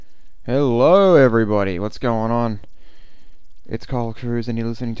Hello, everybody. What's going on? It's Carl Cruz, and you're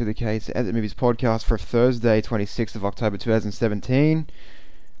listening to the Case at the Movies podcast for Thursday, 26th of October, 2017.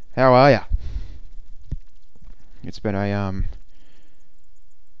 How are ya? It's been a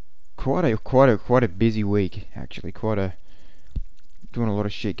quite a busy week, actually. Doing a lot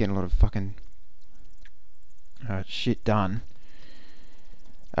of shit, getting a lot of fucking shit done.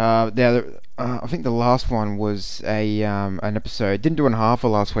 I think the last one was an episode. Didn't do it in half for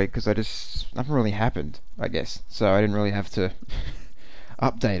last week because nothing really happened, I guess. So I didn't really have to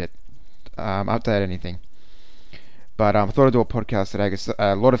update anything. But I thought I'd do a podcast today because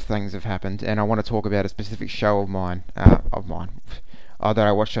a lot of things have happened, and I want to talk about a specific show that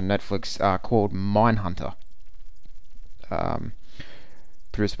I watched on Netflix called Mindhunter. Um,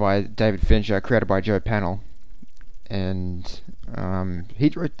 Produced by David Fincher, created by Joe Panel, and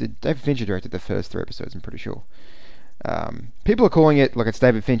David Fincher directed the first three episodes, I'm pretty sure. People are calling it like it's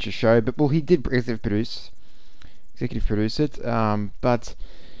David Fincher's show, but he did executive produce it. But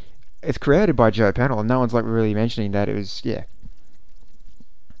it's created by Joe Panel, and no one's like really mentioning that it was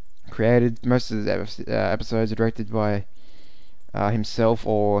created. Most of the episodes are directed by himself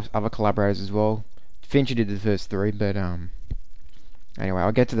or other collaborators as well. Fincher did the first three, but anyway,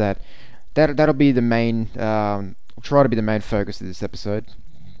 I'll get to that. That'll be the main. Try to be the main focus of this episode,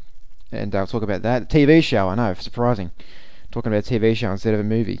 and I'll talk about that. TV show, I know, surprising, talking about a TV show instead of a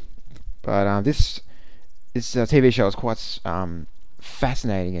movie, but this TV show is quite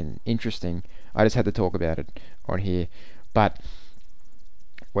fascinating and interesting. I just had to talk about it on here, but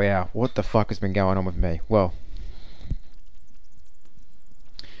wow, what the fuck has been going on with me? Well,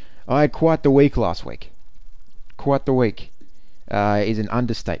 I had quite the week last week. Quite the week is an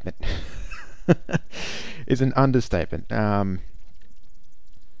understatement. Is an understatement.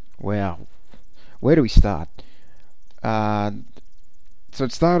 Wow, where do we start? So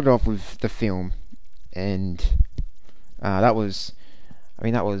it started off with the film, and that was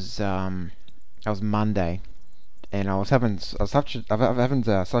Monday, and I was having such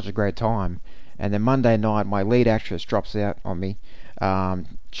a great time, and then Monday night my lead actress drops out on me,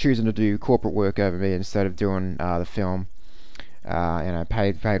 choosing to do corporate work over me instead of doing the film,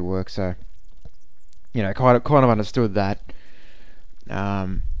 paid work. So kind of understood that.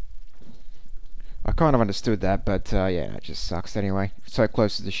 I kind of understood that, but it just sucks anyway. So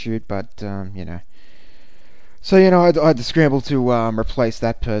close to the shoot, but So I had to scramble to replace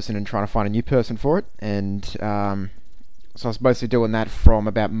that person and trying to find a new person for it, and so I was basically doing that from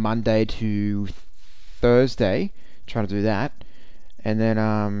about Monday to Thursday, trying to do that, and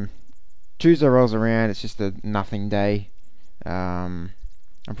then Tuesday rolls around. It's just a nothing day.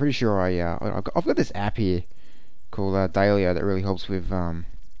 I'm pretty sure I've got this app here called Dailyo that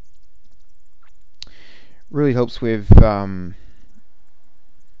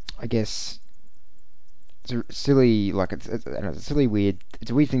I guess it's a silly it's a silly weird it's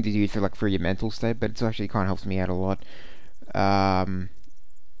a weird thing to use for your mental state, but it's actually kind of helps me out a lot. And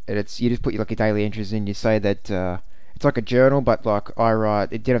you just put your daily entries in. You say that it's like a journal, but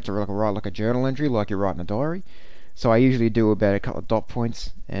it did have to write like a journal entry, like you're writing a diary. So I usually do about a couple of dot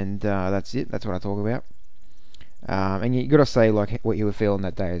points, and that's it. That's what I talk about. And you gotta say what you were feeling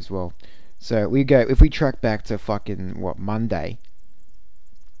that day as well. So if we track back to fucking Monday,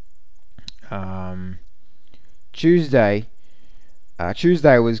 Tuesday.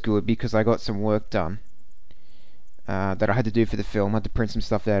 Tuesday was good because I got some work done that I had to do for the film. I had to print some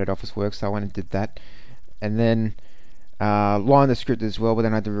stuff out at Office Works, so I went and did that, and then line the script as well. But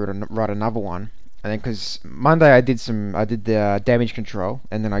then I had to write another one. And then, because Monday I did the damage control,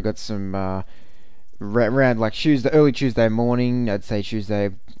 and then I got some around early Tuesday morning. I'd say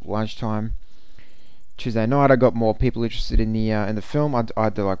Tuesday lunchtime. Tuesday night I got more people interested in the film. I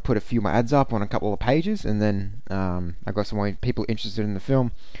had to put a few of my ads up on a couple of pages, and then I got some more people interested in the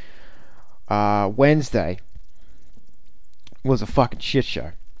film. Wednesday was a fucking shit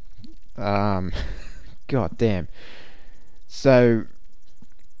show. God damn. So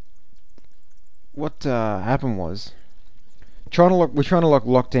what happened was we're trying to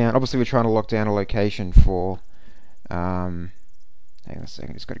lock down. Obviously, we're trying to lock down a location for. Hang on a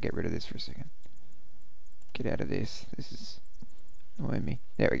second. Just got to get rid of this for a second. Get out of this. This is annoying me.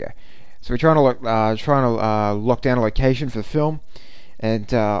 There we go. So we're trying to lock down a location for the film,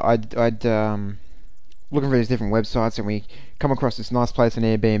 and I'd looking for these different websites, and we come across this nice place on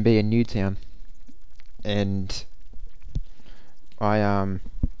Airbnb in Newtown, and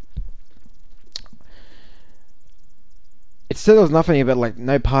it said there was nothing about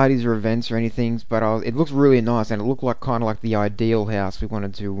no parties or events or anything, but it looked really nice, and it looked kind of like the ideal house we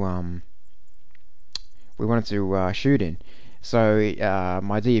wanted to shoot in. So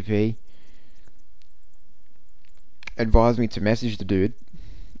my DP advised me to message the dude,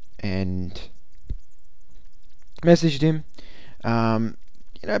 and messaged him.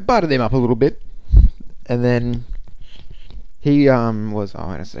 Butted him up a little bit, and then he was. Oh,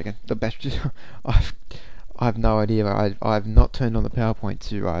 wait a second. The battery. I've I've no idea. I've not turned on the PowerPoint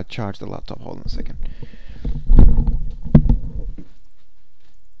to charge the laptop. Hold on a second.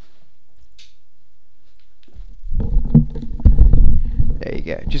 There you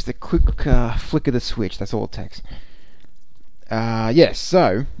go. Just a quick flick of the switch. That's all it takes. Yes.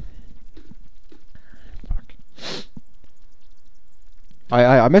 So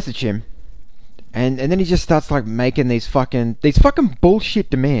I messaged him, and then he just starts like making these fucking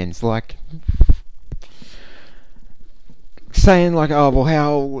bullshit demands, like saying like, oh well,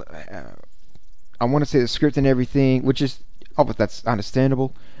 how I want to see the script and everything, which is that's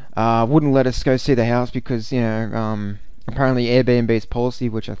understandable. Wouldn't let us go see the house because apparently Airbnb's policy,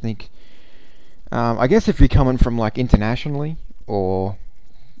 which I think I guess if you're coming from like internationally, or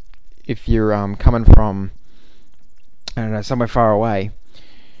if you're coming from I don't know somewhere far away,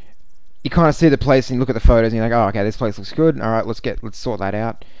 you kind of see the place and you look at the photos and you're like, oh, okay, this place looks good. All right, let's sort that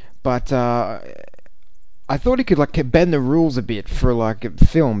out. But I thought he could like bend the rules a bit for like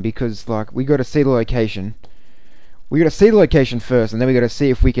film, because like we got to see the location. We got to see the location first, and then we got to see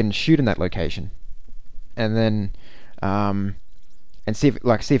if we can shoot in that location, and then and see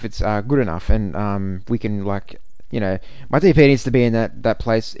if it's good enough, and we can my DP needs to be in that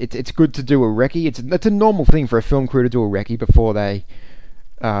place. It's good to do a recce. It's a normal thing for a film crew to do a recce before they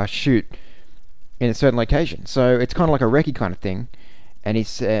shoot in a certain location. So it's kind of like a recce kind of thing. And he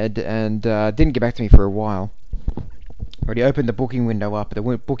said, and didn't get back to me for a while. Already opened the booking window up. The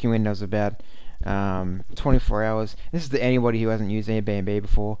booking window's about 24 hours. This is to anybody who hasn't used Airbnb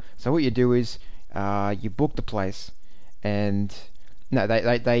before. So what you do is you book the place, and no,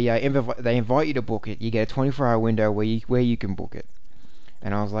 they invite you to book it. You get a 24-hour window where you can book it.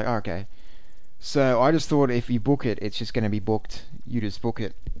 And I was like, oh, okay. So I just thought if you book it, it's just going to be booked. You just book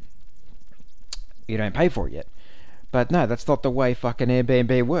it. You don't pay for it yet. But no, that's not the way fucking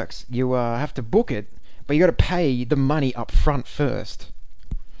Airbnb works. You have to book it, but you got to pay the money up front first,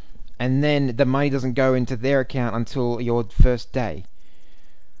 and then the money doesn't go into their account until your first day.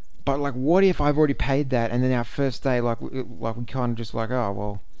 But like, what if I've already paid that, and then our first day, like we kind of just like, oh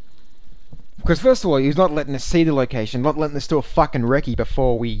well, because first of all, he's not letting us see the location, not letting us do a fucking recce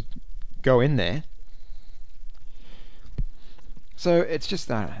before we go in there. So it's just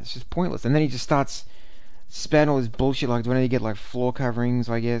pointless. And then he just starts spend all this bullshit, like, do I need to get like floor coverings,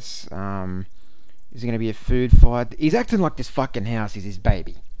 I guess? Is it gonna be a food fight? He's acting like this fucking house is his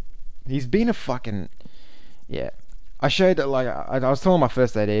baby. He's been a fucking yeah. I showed that, like, I was telling my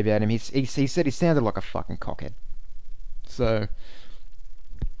first date about him. He said he sounded like a fucking cockhead. So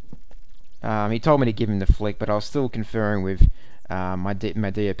he told me to give him the flick, but I was still conferring with my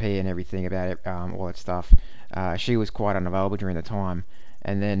DOP and everything about it, all that stuff. She was quite unavailable during the time,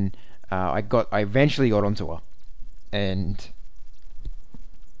 and then I eventually got onto her, and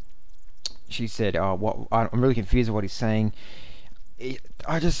she said, "Oh, what? I'm really confused with what he's saying.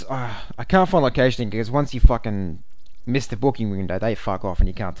 I can't find location because once you fucking miss the booking window, they fuck off and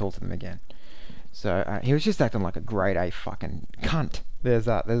you can't talk to them again." So he was just acting like a grade A fucking cunt. There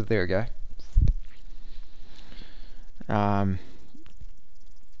we go.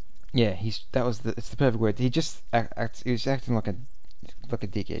 Yeah, it's the perfect word. He just he was acting like a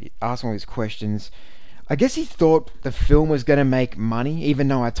dickhead. He asked all these questions. I guess he thought the film was gonna make money, even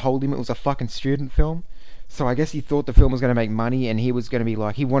though I told him it was a fucking student film. So I guess he thought the film was gonna make money, and he was gonna be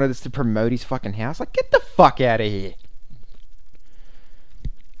like, he wanted us to promote his fucking house. Like, get the fuck out of here.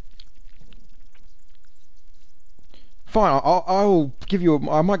 Fine, I'll give you.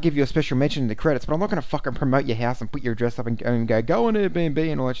 I might give you a special mention in the credits, but I'm not gonna fucking promote your house and put your address up and go on Airbnb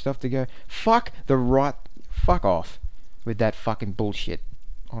and all that stuff to go. Fuck off with that fucking bullshit.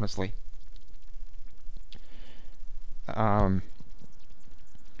 Honestly. So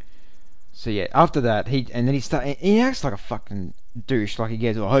yeah, after that he acts like a fucking douche. Like he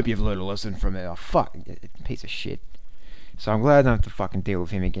goes, "I hope you've learned a lesson from it." Oh fuck, piece of shit. So I'm glad I don't have to fucking deal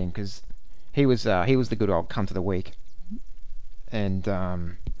with him again, because he was the good old cunt of the week. And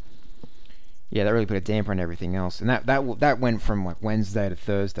yeah, that really put a damper on everything else. And that went from like Wednesday to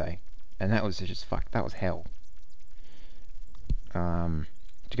Thursday, and that was just that was hell. To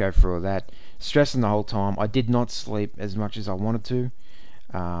go through all that, stressing the whole time. I did not sleep as much as I wanted to,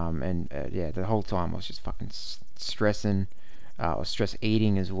 and yeah, the whole time I was just fucking stressing. I was stress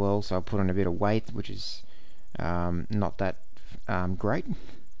eating as well, so I put on a bit of weight, which is not that great.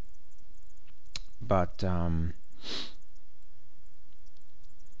 But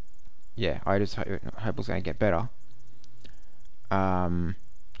yeah, I just hope it's going to get better. I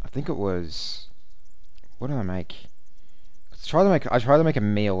think it was, what did I make? I tried to make a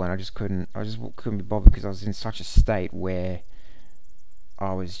meal and I just couldn't. I just couldn't be bothered because I was in such a state where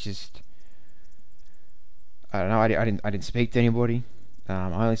I was just. I don't know. I didn't speak to anybody.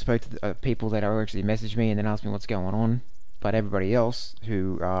 I only spoke to the, people that actually messaged me and then asked me what's going on. But everybody else,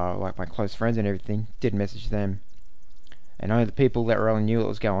 who are like my close friends and everything, did message them. And only the people that really knew what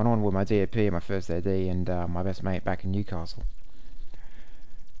was going on were my DOP, my first AD, and my best mate back in Newcastle.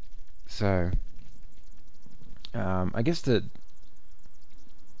 So, I guess that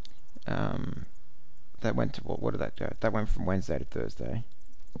went to what did that go? That went from Wednesday to Thursday.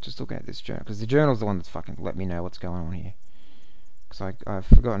 Just looking at this journal because the journal's the one that's fucking let me know what's going on here. Because I've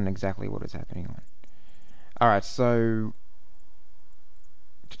forgotten exactly what is happening on. All right, so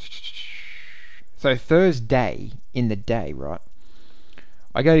Thursday in the day, right?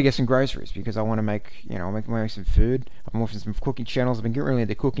 I go to get some groceries because I want to make make some food. I'm watching some cooking channels. I've been getting really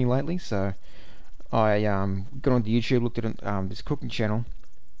into cooking lately, so I got onto YouTube, looked at this cooking channel.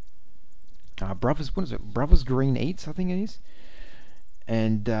 Brothers, what is it? Brothers Green Eats, I think it is.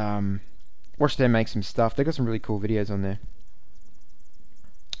 And watched them make some stuff. They got some really cool videos on there.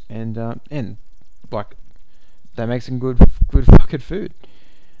 And like they make some good fucking food.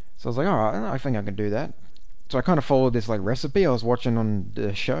 So I was like, alright, I think I can do that. So I kind of followed this like recipe I was watching on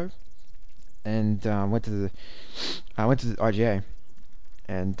the show, and went to the IGA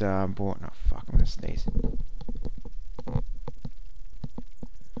and bought. No, fuck, I'm gonna sneeze.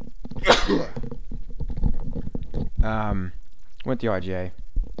 Went to the IGA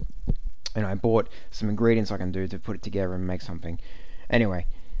and I bought some ingredients I can do to put it together and make something. Anyway,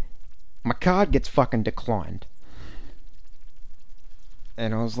 my card gets fucking declined.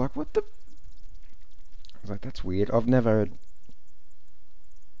 And I was like, what the? I was like, that's weird. I've never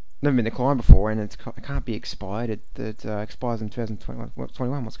been declined before, and it can't be expired. It expires in 2021. What's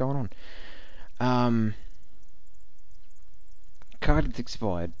going on? Card is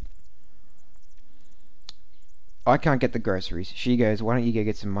expired. I can't get the groceries. She goes, why don't you go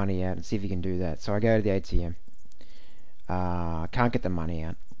get some money out and see if you can do that? So I go to the ATM. Can't get the money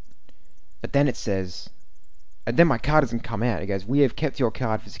out. But then it says, and then my card doesn't come out. It goes, we have kept your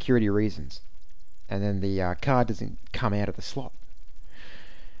card for security reasons. And then the card doesn't come out of the slot.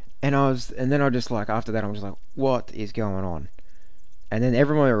 And then I just like, after that, I'm just like, what is going on? And then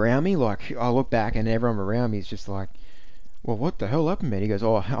everyone around me, like, I look back and everyone around me is just like, well, what the hell happened, man? He goes,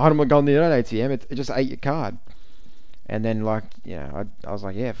 oh, I don't go on the ATM. It just ate your card. And then, like, I was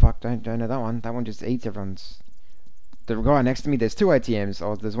like, yeah, fuck, don't know that one. That one just eats everyone's. The guy next to me, there's two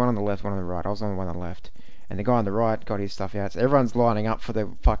ATMs. There's one on the left, one on the right. I was on the one on the left. And the guy on the right got his stuff out. So everyone's lining up for the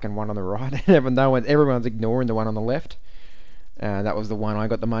fucking one on the right. And everyone's ignoring the one on the left. That was the one I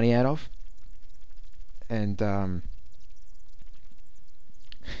got the money out of. And,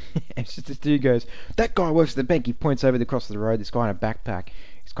 it's just this dude goes, that guy works at the bank. He points over across the road. This guy in a backpack.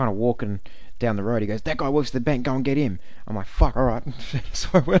 He's kind of walking down the road. He goes, that guy works at the bank. Go and get him. I'm like, fuck, alright. So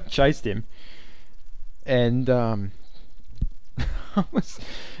I went and chased him. And,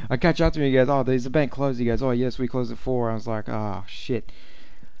 I catch up to him. He goes, oh, there's the bank closed. He goes, oh, yes, we close at 4. I was like, oh, shit.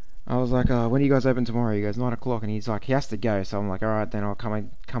 I was like, when do you guys open tomorrow? He goes, 9 o'clock. And he's like, he has to go. So I'm like, alright, then I'll come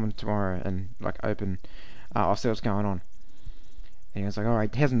in tomorrow and, like, open. I'll see what's going on. And he was like,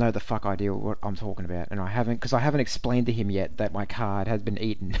 alright, he has no the fuck idea what I'm talking about. And I haven't explained to him yet that my card has been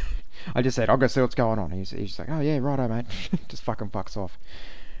eaten. I just said, I'll go see what's going on. He's just like, oh yeah, righto, mate. Just fucking fucks off.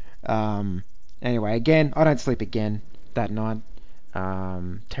 Anyway, again, I don't sleep again that night.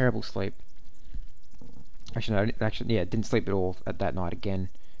 Terrible sleep. Actually, yeah, didn't sleep at all at that night again.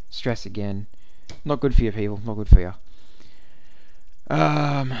 Stress again. Not good for you, people. Not good for you.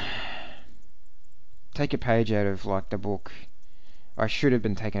 Take a page out of, like, the book. I should have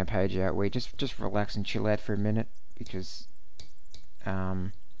been taking a page out where you just relax and chill out for a minute, because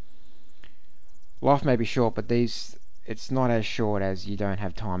life may be short, but it's not as short as you don't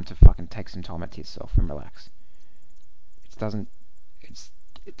have time to fucking take some time out to yourself and relax. It's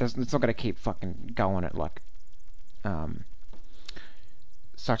not gonna keep fucking going at like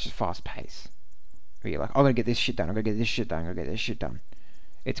such a fast pace. Where you're like, I'm gonna get this shit done, I'm gonna get this shit done, I'm gonna get this shit done.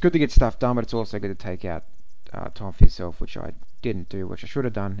 It's good to get stuff done, but it's also good to take out time for yourself, which I didn't do, which I should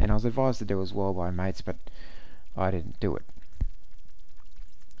have done, and I was advised to do as well by mates, but I didn't do it.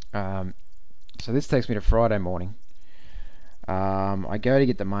 So this takes me to Friday morning. I go to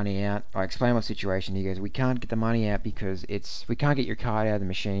get the money out. I explain my situation. He goes, we can't get the money out because we can't get your card out of the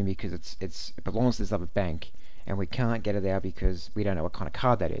machine because it belongs to this other bank, and we can't get it out because we don't know what kind of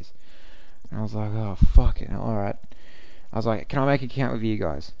card that is. And I was like, oh fuck it, alright. I was like, can I make an account with you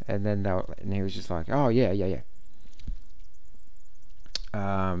guys? And then he was just like, oh yeah.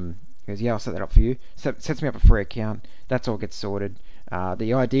 He goes, yeah, I'll set that up for you. Sets me up a free account. That's all gets sorted.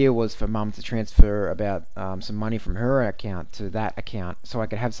 The idea was for Mum to transfer about some money from her account to that account so I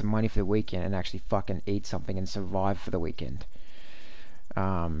could have some money for the weekend and actually fucking eat something and survive for the weekend.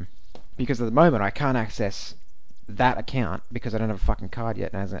 Because at the moment I can't access that account because I don't have a fucking card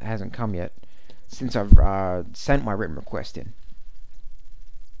yet and it hasn't come yet since I've sent my written request in.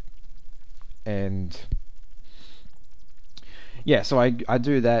 And yeah, so I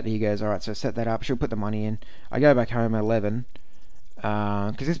do that. He goes, alright, so set that up. She'll put the money in. I go back home at 11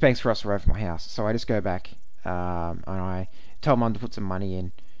 because this bank's across the road from my house. So I just go back and I tell Mum to put some money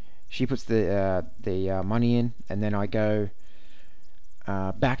in. She puts the money in, and then I go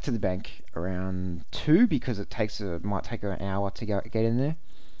back to the bank around 2 because might take her an hour to get in there.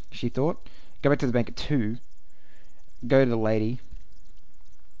 She thought. Go back to the bank at 2. Go to the lady,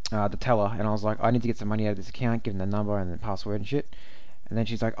 the teller, and I was like, I need to get some money out of this account, give them the number and the password and shit. And then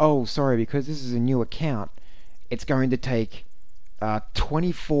she's like, oh, sorry, because this is a new account, it's going to take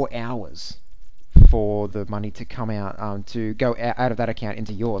 24 hours for the money to come out, to go out of that account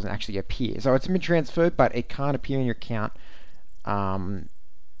into yours and actually appear. So it's been transferred, but it can't appear in your account.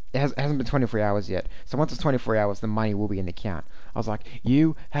 It hasn't been 24 hours yet. So once it's 24 hours, the money will be in the account. I was like,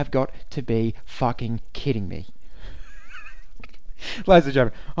 you have got to be fucking kidding me. Ladies and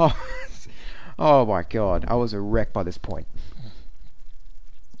gentlemen, oh my god, I was a wreck by this point.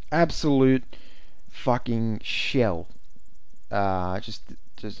 Absolute fucking shell.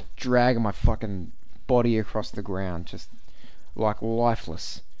 Just dragging my fucking body across the ground, just like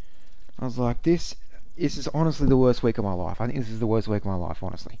lifeless. I was like, this is honestly the worst week of my life. I think this is the worst week of my life,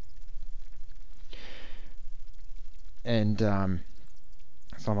 honestly. And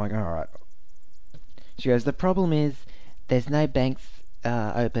so I'm like, all right. She goes, the problem is there's no banks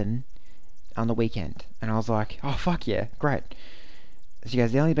open on the weekend. And I was like, oh fuck yeah, great. She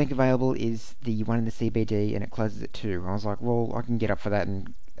goes, the only bank available is the one in the CBD, and it closes at 2. I was like, well, I can get up for that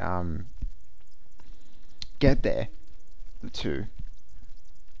and get there at 2.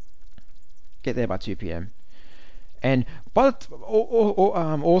 Get there by 2 p.m. And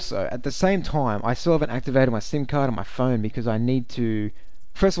also at the same time, I still haven't activated my SIM card on my phone because I need to.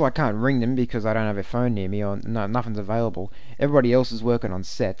 First of all, I can't ring them because I don't have a phone near me or nothing's available. Everybody else is working on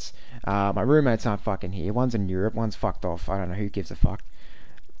sets. My roommates aren't fucking here. One's in Europe, one's fucked off. I don't know who gives a fuck.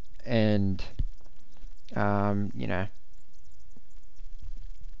 And you know,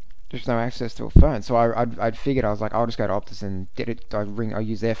 there's no access to a phone. So I'd figured, I was like, I'll just go to Optus and get it. I'll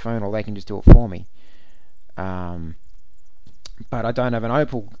use their phone, or they can just do it for me. But I don't have an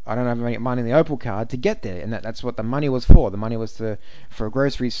Opal. I don't have any money in the Opal card to get there, and that's what the money was for. The money was for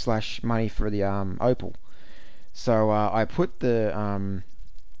groceries / money for the Opal. So I put the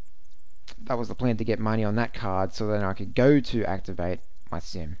that was the plan, to get money on that card, so then I could go to activate my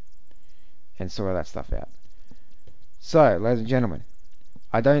SIM and sort all that stuff out. So, ladies and gentlemen,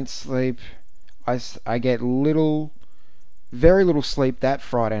 I don't sleep. I get very little sleep that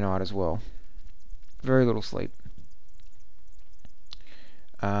Friday night as well. Very little sleep.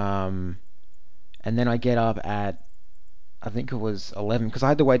 And then I get up at, I think it was 11, because I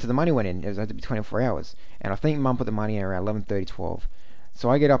had to wait till the money went in. It had to be 24 hours. And I think Mum put the money in around 11:30, 12. So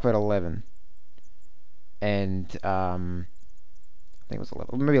I get up at 11. And, I think it was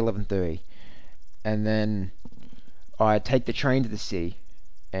 11, maybe 11:30. And then I take the train to the city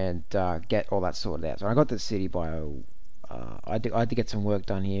and get all that sorted out. So I got to the city by, I had to get some work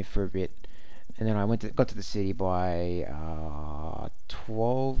done here for a bit. And then I got to the city by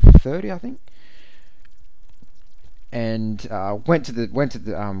 12:30, I think, and went to the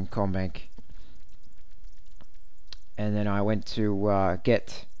Combank, and then I went to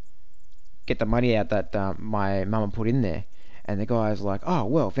get the money out that my mum put in there. And the guy was like, "Oh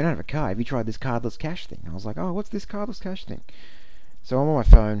well, if you don't have a card, have you tried this cardless cash thing?" I was like, "Oh, what's this cardless cash thing?" So I'm on my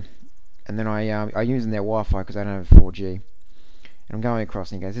phone, and then I using their Wi-Fi because I don't have 4G. And I'm going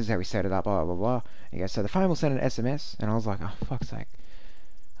across, and he goes, "This is how we set it up, blah, blah, blah." And he goes, "So the phone will send an SMS?" And I was like, "Oh, fuck's sake.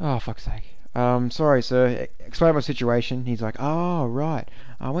 Oh, fuck's sake. Sorry, sir. Explain my situation." He's like, "Oh, right.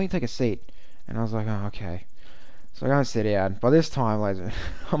 Why don't you take a seat?" And I was like, "Oh, okay." So I go and sit down. By this time, like,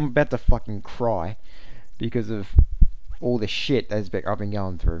 I'm about to fucking cry because of all the shit that I've been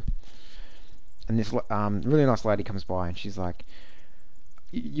going through. And this really nice lady comes by, and she's like,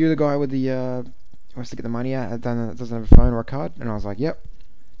 "You're the guy with the wants to get the money out, doesn't have a phone or a card?" And I was like, "Yep."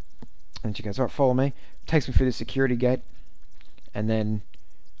 And she goes, "Alright, follow me." Takes me through the security gate, and then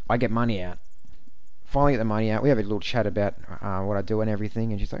I get money out. Finally get the money out. We have a little chat about what I do and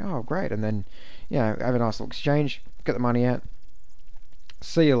everything, and she's like, "Oh, great." And then, have a nice little exchange. Get the money out.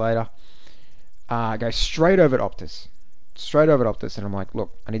 See you later. Go straight over to Optus. straight over to Optus, and I'm like,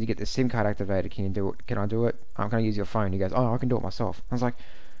 look, I need to get this SIM card activated. Can you do it? Can I do it? Can I use your phone? He goes, oh, I can do it myself. I was like,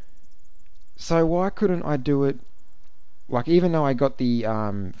 so why couldn't I do it? Like, even though I got the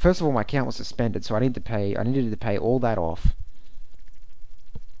first of all, my account was suspended, so I needed to pay all that off.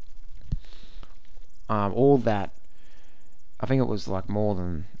 All that, I think it was like more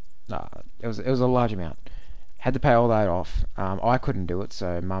than, it was a large amount. Had to pay all that off. I couldn't do it,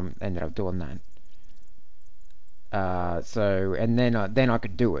 so Mum ended up doing that. So and then I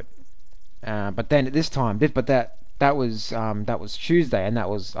could do it. But then at this time, that was Tuesday, and that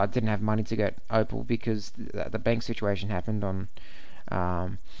was I didn't have money to get Opal because the bank situation happened on.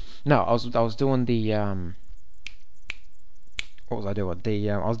 No, I was doing the what was I doing?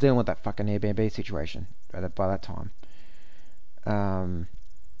 I was dealing with that fucking Airbnb situation by that time. Um,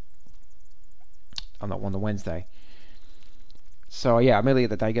 on the Wednesday. So yeah, immediately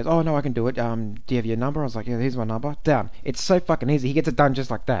the day he goes, oh no, I can do it. Do you have your number? I was like, yeah, here's my number. Done. It's so fucking easy. He gets it done just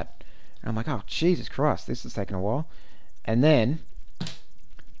like that. And I'm like, oh Jesus Christ, this is taking a while. And then,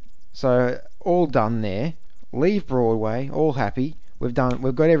 so all done there. Leave Broadway, all happy. We've got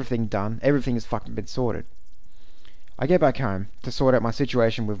everything done. Everything has fucking been sorted. I get back home to sort out my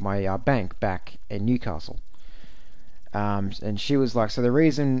situation with my bank back in Newcastle. And she was like, so the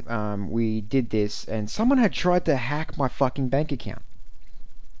reason we did this, and someone had tried to hack my fucking bank account.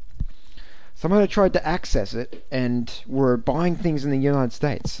 Someone had tried to access it and were buying things in the United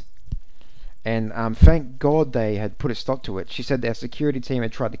States. And thank God they had put a stop to it. She said their security team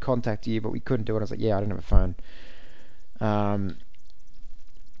had tried to contact you, but we couldn't do it. I was like, yeah, I didn't have a phone.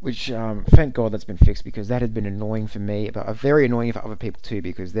 Thank God that's been fixed, because that had been annoying for me, but very annoying for other people too,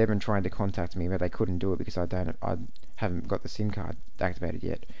 because they've been trying to contact me, but they couldn't do it because I haven't got the SIM card activated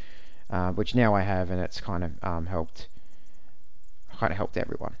yet, which now I have, and it's kind of helped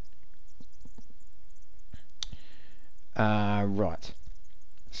everyone. Right.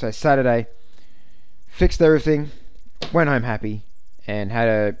 So Saturday, fixed everything, went home happy, and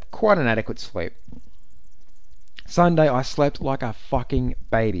had quite an adequate sleep. Sunday, I slept like a fucking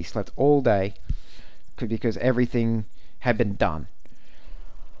baby. Slept all day because everything had been done.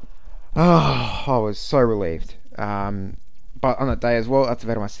 Oh, I was so relieved. But on that day as well, I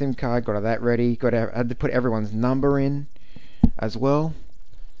activated my SIM card, got that ready. Had to put everyone's number in as well,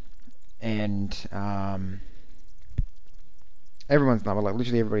 and everyone's number, like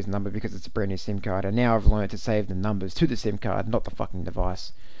literally everybody's number, because it's a brand new SIM card. And now I've learned to save the numbers to the SIM card, not the fucking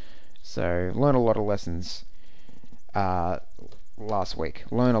device. So learned a lot of lessons. Last week.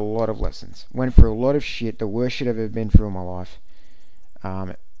 Learned a lot of lessons. Went through a lot of shit, the worst shit I've ever been through in my life.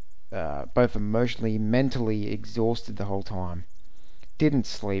 Both emotionally, mentally exhausted the whole time. Didn't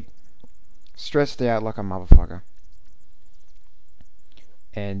sleep. Stressed out like a motherfucker.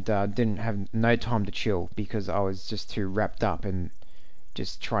 And didn't have no time to chill because I was just too wrapped up and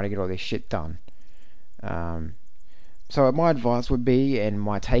just trying to get all this shit done. So my advice would be, and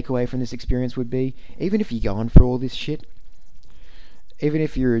my takeaway from this experience would be, even if you're going through all this shit, even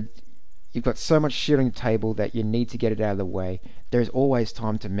if you've got so much shit on your table that you need to get it out of the way, there's always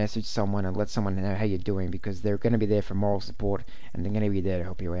time to message someone and let someone know how you're doing, because they're going to be there for moral support, and they're going to be there to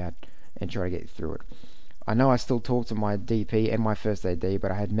help you out and try to get through it. I know I still talk to my DP and my first AD,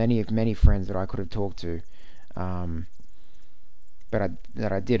 but I had many friends that I could have talked to, but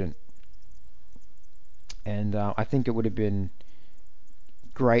I didn't. And I think it would have been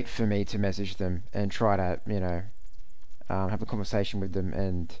great for me to message them and try to, have a conversation with them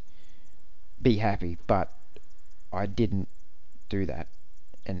and be happy. But I didn't do that,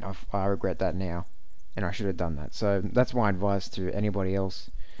 and I regret that now, and I should have done that. So that's my advice to anybody else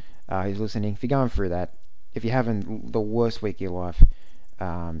who's listening. If you're going through that, if you're having the worst week of your life,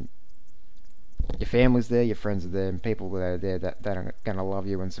 your family's there, your friends are there, and people that are there that are going to love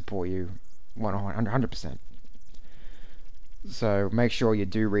you and support you 100%. So make sure you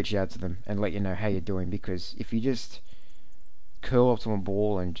do reach out to them and let you know how you're doing, because if you just curl up to a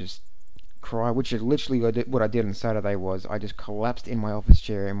ball and just cry, which is literally what I did on Saturday, was I just collapsed in my office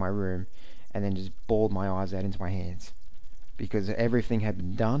chair in my room and then just bawled my eyes out into my hands, because everything had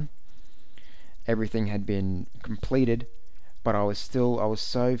been done, everything had been completed, but I was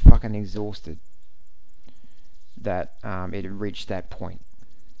so fucking exhausted that it had reached that point.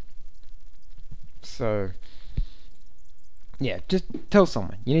 So, yeah, just tell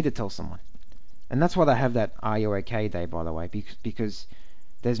someone. You need to tell someone. And that's why they have that Are You OK Day, by the way, because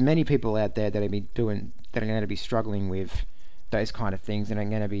there's many people out there that are going to be struggling with those kind of things and are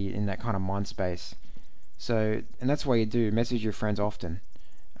going to be in that kind of mind space. So, and that's why you do message your friends often.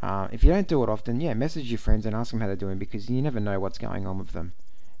 If you don't do it often, yeah, message your friends and ask them how they're doing, because you never know what's going on with them.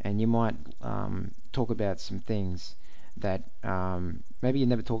 And you might talk about some things that maybe you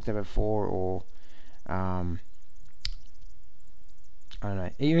never talked to before, or um, I don't know.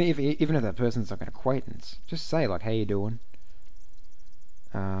 Even if that person's like an acquaintance, just say like, "How you doing?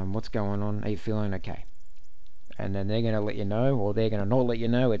 What's going on? Are you feeling okay?" And then they're gonna let you know, or they're gonna not let you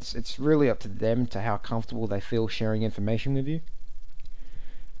know. It's really up to them to how comfortable they feel sharing information with you.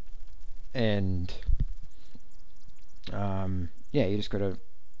 And yeah, you just gotta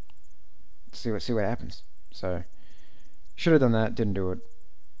see what happens. So should have done that, didn't do it.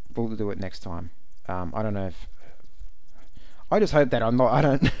 We'll do it next time. I don't know if I just hope that I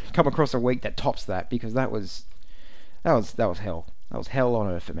don't come across a week that tops that, because that was hell. That was hell on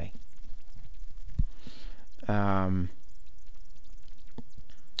earth for me. Um,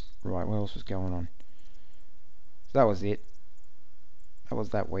 right, what else was going on? So that was it. That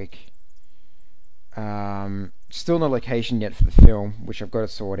was that week. Still no location yet for the film, which I've got to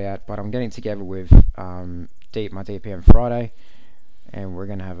sort out. But I'm getting together with my DP on Friday, and we're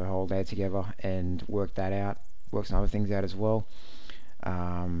gonna have a whole day together and work that out. Work some other things out as well.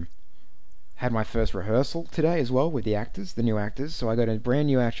 Um, had my first rehearsal today as well with the actors, the new actors. So I got a brand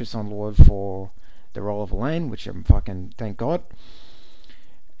new actress on board for the role of Elaine, which I'm fucking thank God.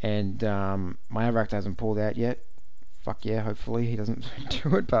 And my other actor hasn't pulled out yet. Fuck yeah, hopefully he doesn't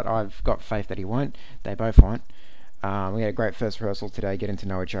do it, but I've got faith that he won't. They both won't. We had a great first rehearsal today, getting to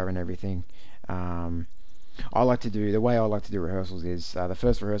know each other and everything. The way I like to do rehearsals is the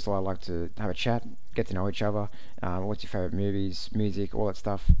first rehearsal I like to have a chat, get to know each other. What's your favourite movies, music, all that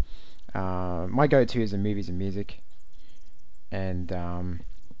stuff. My go-to is the movies and music, and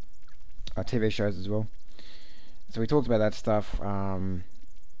TV shows as well. So we talked about that stuff,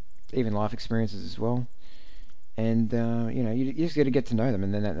 even life experiences as well. And you just got to get to know them,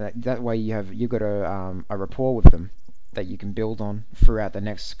 and then that way you've got a rapport with them that you can build on throughout the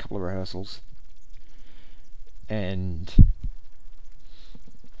next couple of rehearsals. And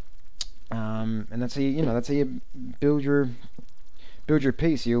that's how you build your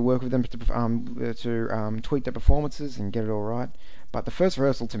piece. You work with them to tweak their performances and get it all right. But the first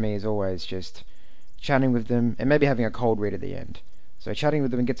rehearsal to me is always just chatting with them, and maybe having a cold read at the end. So chatting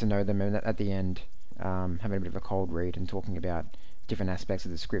with them and get to know them, and at the end, having a bit of a cold read and talking about different aspects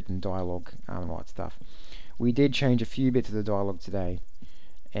of the script and dialogue, and all that stuff. We did change a few bits of the dialogue today,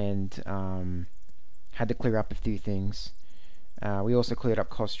 and had to clear up a few things. We also cleared up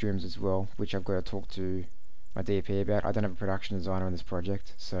costumes as well, which I've got to talk to my DP about. I don't have a production designer on this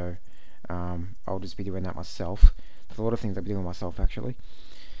project, so I'll just be doing that myself. There's a lot of things I'll be doing myself, actually.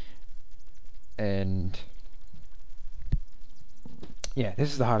 And yeah,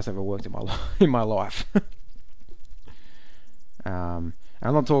 this is the hardest I've ever worked in my life. I'm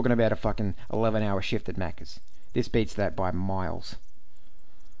not talking about a fucking 11-hour shift at Macca's. This beats that by miles.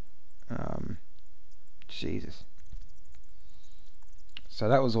 Jesus. So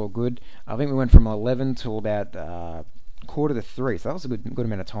that was all good. I think we went from 11 till about quarter to 3, so that was a good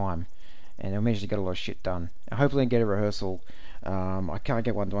amount of time. And I managed to get a lot of shit done. And hopefully I get a rehearsal. I can't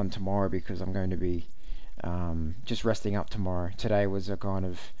get one done tomorrow because I'm going to be just resting up tomorrow. Today was a kind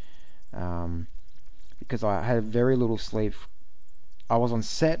of because I had very little sleep. I was on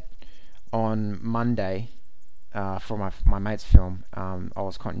set on Monday for my mate's film. I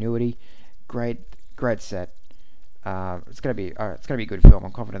was continuity, great set. It's gonna be a good film.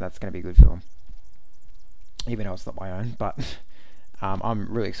 I'm confident that's gonna be a good film, even though it's not my own. But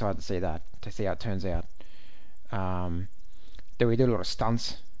I'm really excited to see how it turns out. Then we did a lot of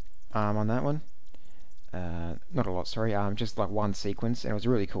stunts on that one. Not a lot, sorry. Just like one sequence, and it was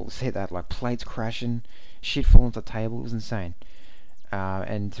really cool to see that, like plates crashing, shit falling off the table. It was insane.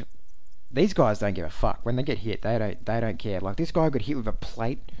 And these guys don't give a fuck when they get hit. They don't care. Like this guy got hit with a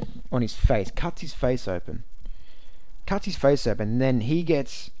plate on his face, cuts his face open, and then he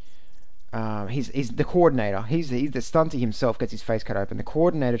gets. He's the coordinator. He's the stunter himself. Gets his face cut open. The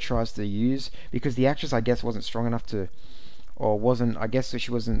coordinator tries to use, because the actress, I guess, wasn't strong enough to, or wasn't. I guess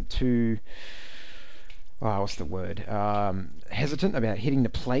she wasn't too. What's the word? Hesitant about hitting the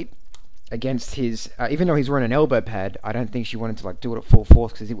plate against his. Even though he's wearing an elbow pad, I don't think she wanted to like do it at full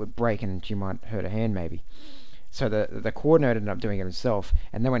force because it would break and she might hurt her hand maybe. So the coordinator ended up doing it himself.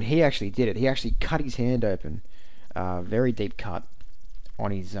 And then when he actually did it, he actually cut his hand open, very deep cut on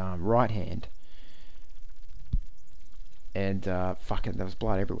his right hand, and fucking there was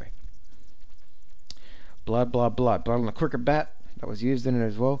blood everywhere. Blood on the cricket bat that was used in it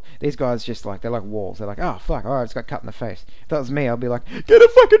as well. These guys just like, they're like walls. They're like, oh fuck, alright, it's got cut in the face. If that was me, I'd be like, get a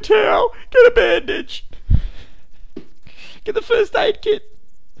fucking towel, get a bandage, get the first aid kit.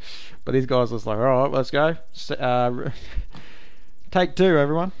 But these guys was like, alright, let's go. Take 2,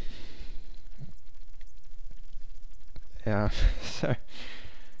 everyone. So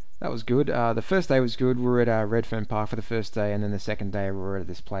that was good. The first day was good. We were at Redfern Park for the first day, and then the second day we were at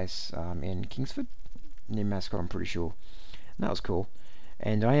this place in Kingsford, near Mascot, I'm pretty sure. And that was cool.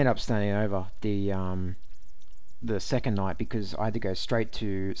 And I ended up staying over the second night because I had to go straight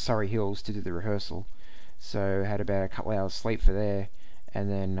to Surrey Hills to do the rehearsal. So I had about a couple hours sleep for there,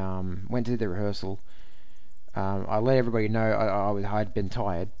 and then went to do the rehearsal. I let everybody know I'd been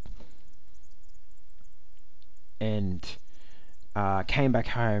tired, and came back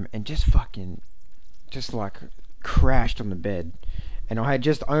home and just like crashed on the bed. And I had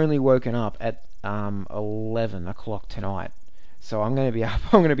just only woken up at 11 o'clock tonight. So I'm gonna be up.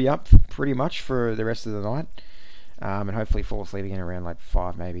 I'm gonna be up pretty much for the rest of the night, and hopefully fall asleep again around like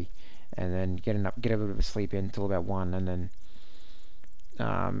 5 maybe, and then get a little bit of sleep in until about 1, and then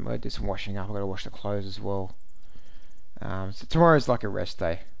I'll do some washing up. I've got to wash the clothes as well. So tomorrow's like a rest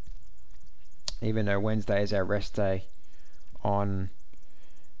day, even though Wednesday is our rest day on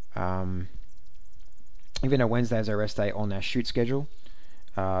um, even though Wednesday is our rest day on our shoot schedule.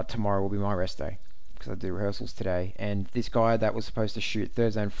 Tomorrow will be my rest day because I do rehearsals today. And this guy that was supposed to shoot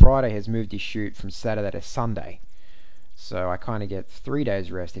Thursday and Friday has moved his shoot from Saturday to Sunday. So I kind of get 3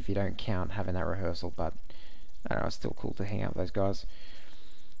 days rest if you don't count having that rehearsal. But I don't know, it's still cool to hang out with those guys.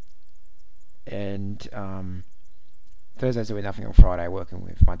 And Thursdays will be nothing on Friday, working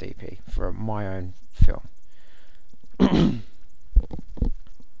with my DP for my own film.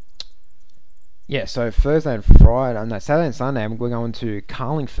 Yeah, so Thursday and Friday, no, Saturday and Sunday, we're going to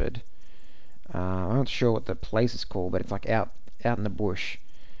Carlingford. I'm not sure what the place is called, but it's like out in the bush.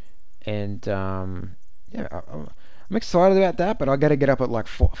 And yeah, I'm excited about that, but I got to get up at like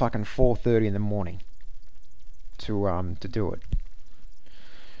fucking 4:30 in the morning to do it.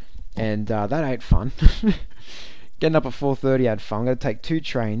 And that ain't fun. Getting up at 4:30 had fun. I'm gonna take 2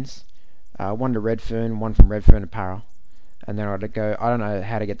 trains, one to Redfern, one from Redfern to Para. And then I'd go. I don't know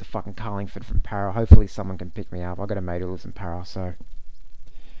how to get to fucking Carlingford from Para. Hopefully someone can pick me up. I got a mate who lives in Para, so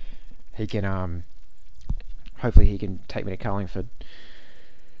he can hopefully he can take me to Carlingford.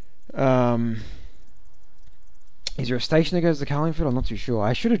 Is there a station that goes to Carlingford? I'm not too sure.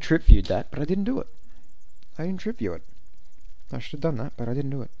 I should have trip viewed that, but I didn't do it. I didn't trip view it. I should have done that, but I didn't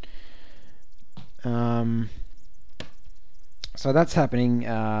do it. So that's happening.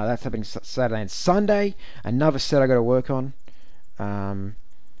 That's happening Saturday and Sunday. Another set I got to work on.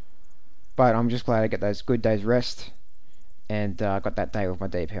 But I'm just glad I get those good days rest, and got that day with my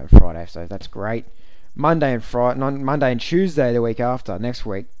DP on Friday, so that's great. Monday and Tuesday the week after, next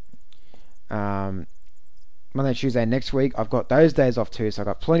week. Monday and Tuesday next week, I've got those days off too, so I've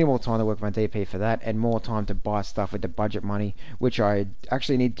got plenty more time to work my DP for that, and more time to buy stuff with the budget money, which I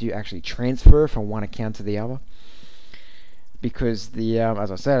actually need to transfer from one account to the other. Because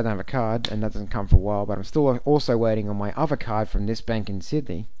as I said, I don't have a card, and that doesn't come for a while, but I'm still also waiting on my other card from this bank in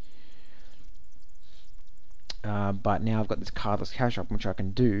Sydney. But now I've got this cardless cash up, which I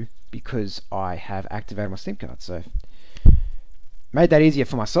can do because I have activated my SIM card. So made that easier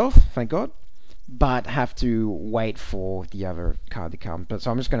for myself, thank God. But have to wait for the other card to come. But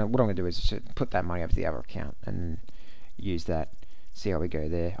so what I'm gonna do is just put that money over to the other account and use that. See how we go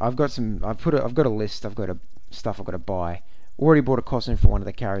there. I've got a list. I've got stuff I've got to buy. Already bought a costume for one of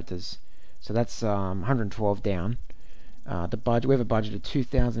the characters, so that's 112 down. The budget, we have a budget of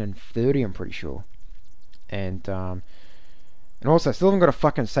 2,030, I'm pretty sure. And also still haven't got a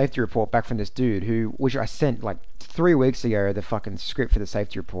fucking safety report back from this dude which I sent like 3 weeks ago, the fucking script for the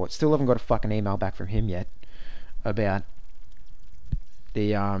safety report. Still haven't got a fucking email back from him yet about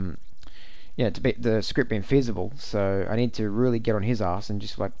the the script being feasible. So I need to really get on his ass and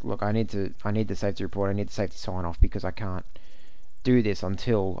just like, look, I need the safety report, I need the safety sign off, because I can't do this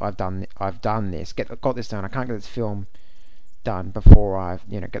until I've done this, got this done. I can't get this film done before I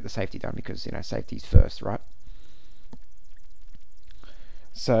get the safety done, because safety's first, right?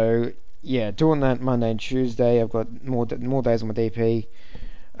 So yeah, doing that Monday and Tuesday. I've got more days on my DP.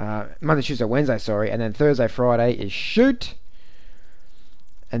 Monday, Tuesday, Wednesday, sorry, and then Thursday, Friday is shoot,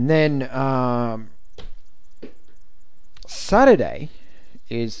 and then Saturday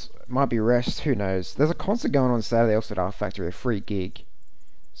might be rest. Who knows? There's a concert going on Saturday also at Art Factory, a free gig,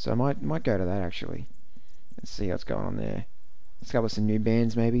 so I might go to that actually and see what's going on there. Discover some new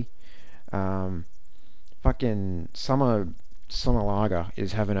bands maybe. Fucking Summer Lager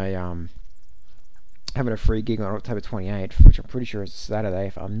is having a free gig on October 28th, which I'm pretty sure is Saturday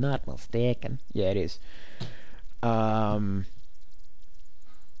if I'm not mistaken. Yeah, it is. October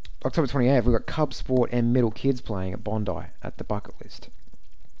 28th, we've got Cub Sport and Middle Kids playing at Bondi at the Bucket List.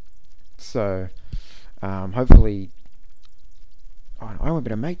 So, hopefully, I won't be able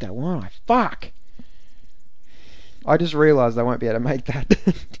to make that, won't I? Fuck! I just realised I won't be able to make that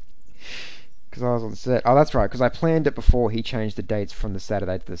because I was on set. Oh, that's right. Because I planned it before he changed the dates from the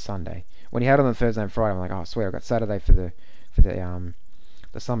Saturday to the Sunday. When he had it on the Thursday and Friday, I'm like, oh, sweet, I've got Saturday for the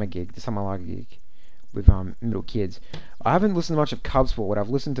summer gig, the summer live gig with Middle Kids. I haven't listened much of Cub Sport, but I've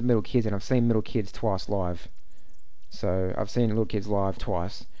listened to Middle Kids and I've seen Middle Kids twice live. So I've seen Little Kids live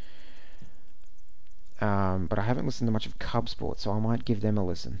twice. But I haven't listened to much of Cub Sport, so I might give them a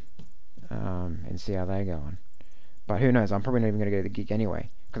listen and see how they go on. But who knows? I'm probably not even going to go to the gig anyway,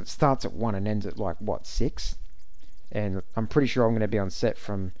 because it starts at 1 and ends at like what 6, and I'm pretty sure I'm going to be on set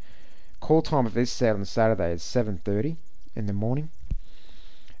from call time of this set on Saturday is 7:30 in the morning,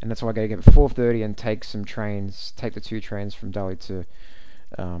 and that's why I got to get at 4:30 and take the 2 trains from Dully to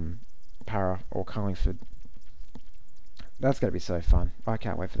Para or Carlingford. That's going to be so fun. I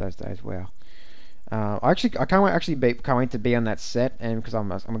can't wait for those days. Wow. I can't wait to be on that set, and because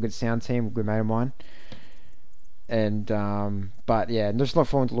I'm a good sound team, a good mate of mine, and but yeah, I'm just not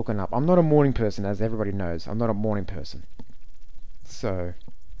forward to looking up. I'm not a morning person, as everybody knows. I'm not a morning person, so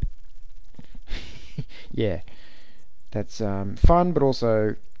yeah, that's fun, but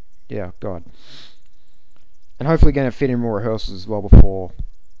also yeah, God, and hopefully going to fit in more rehearsals as well before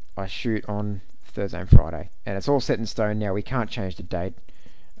I shoot on Thursday and Friday, and it's all set in stone now. We can't change the date.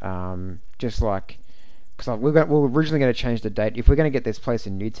 Just like, because we were originally going to change the date if we're going to get this place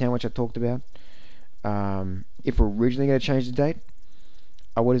in Newtown, which I talked about. If we're originally going to change the date,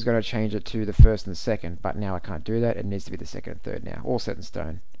 I was going to change it to the 1st and the 2nd, but now I can't do that. It needs to be the 2nd and 3rd now, all set in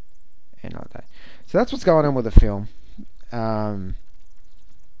stone, and like that. So that's what's going on with the film.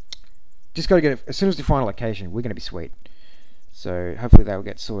 Just got to get it as soon as we find a location. We're going to be sweet. So hopefully that will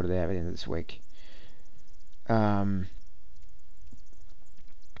get sorted out at the end of this week.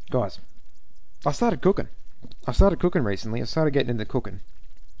 Guys, I started cooking. Recently. I started getting into cooking,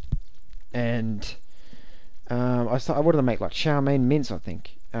 and I wanted to make like chow mein mince, I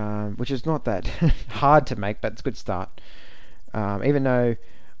think, which is not that hard to make, but it's a good start. Even though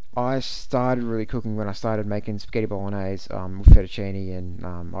I started really cooking when I started making spaghetti bolognese with fettuccine,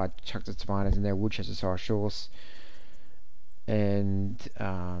 and I chucked the tomatoes in there, Worcestershire sauce, and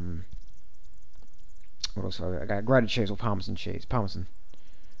what else? I got grated cheese or parmesan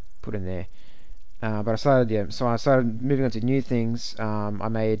put in there. But I started moving on to new things. I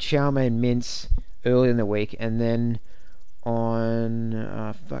made chow mein mince early in the week, and then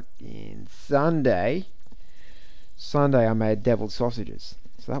on fucking Sunday I made deviled sausages.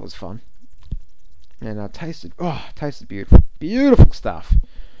 So that was fun, and tasted beautiful, beautiful stuff,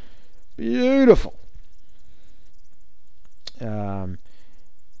 beautiful. And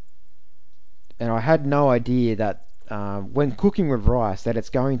I had no idea that when cooking with rice that it's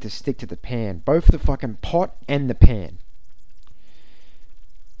going to stick to the pan, both the fucking pot and the pan.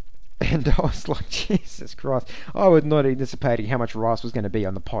 And I was like, Jesus Christ, I was not anticipating how much rice was going to be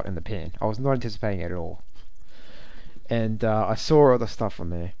on the pot and the pan. I was not anticipating it at all. And I saw all the stuff on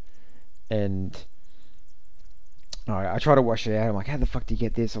there, and I try to wash it out. I'm like, how the fuck do you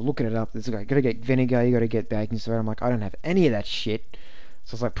get this? I'm looking it up. You gotta get vinegar, you gotta get baking soda. I'm like, I don't have any of that shit.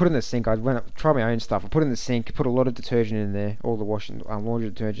 So I was like, put it in the sink. I went up, tried my own stuff. I put it in the sink, put a lot of detergent in there, all the laundry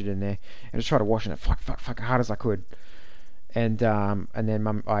detergent in there, and just tried to wash it fuck hard as I could. And then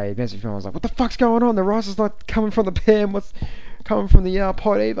I messaged her. I was like, what the fuck's going on? The rice is not coming from the pan. What's coming from the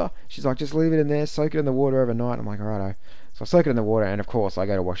pot either? She's like, just leave it in there, soak it in the water overnight. I'm like, alrighto. So I soak it in the water, and of course I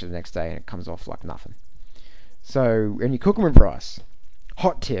go to wash it the next day, and it comes off like nothing. So when you cook them with rice,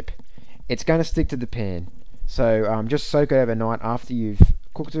 hot tip, it's going to stick to the pan. So just soak it overnight after you've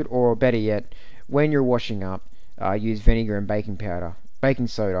cooked it, or better yet, when you're washing up, use vinegar and baking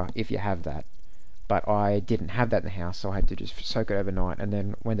soda if you have that. But I didn't have that in the house, so I had to just soak it overnight, and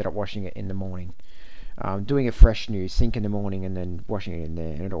then ended up washing it in the morning. Doing a fresh new sink in the morning, and then washing it in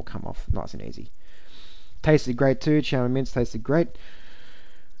there, and it all come off nice and easy. Tasted great too. Chow mein mince tasted great.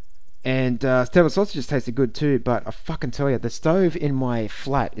 And deviled sausages tasted good too, but I fucking tell you, the stove in my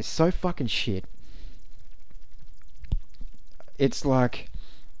flat is so fucking shit. It's like,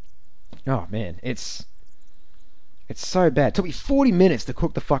 oh man, it's so bad. It took me 40 minutes to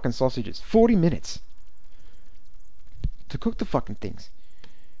cook the fucking sausages. 40 minutes to cook the fucking things.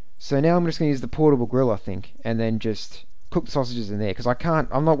 So now I'm just going to use the portable grill, I think, and then just cook the sausages in there, because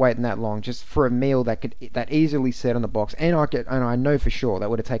I'm not waiting that long just for a meal that easily set on the box, and I know for sure that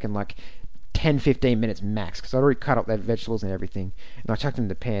would have taken like 10-15 minutes max, because I already cut up their vegetables and everything, and I chucked them in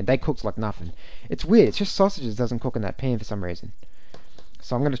the pan. They cooked like nothing. It's weird. It's just sausages doesn't cook in that pan for some reason.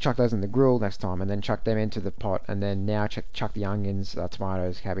 So I'm going to chuck those in the grill next time, and then chuck them into the pot, and then now chuck the onions,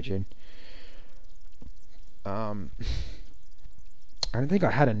 tomatoes, cabbage in. I don't think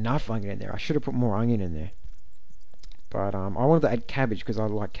I had enough onion in there. I should have put more onion in there. But I wanted to add cabbage because I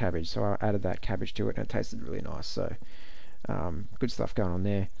like cabbage, so I added that cabbage to it, and it tasted really nice. So good stuff going on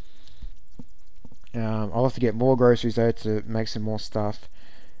there. I'll have to get more groceries though to make some more stuff.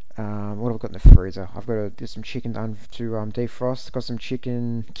 What have I got in the freezer? I've got to do some chicken done to defrost. Got some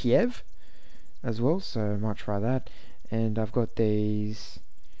chicken Kiev as well, so I might try that. And I've got these.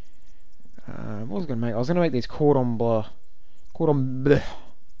 What was I going to make? I was going to make these cordon bleu,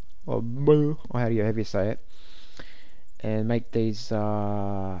 or however you say it, and make these. You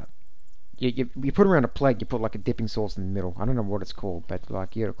put them around a plate. You put like a dipping sauce in the middle. I don't know what it's called, but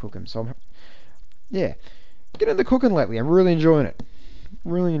like you got to cook them. So yeah, getting into cooking lately. I'm really enjoying it.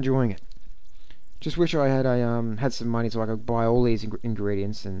 Really enjoying it. Just wish I had some money so I could buy all these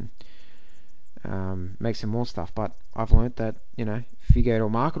ingredients and make some more stuff. But I've learnt that if you go to a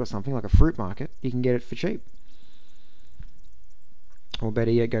market or something like a fruit market, you can get it for cheap. Or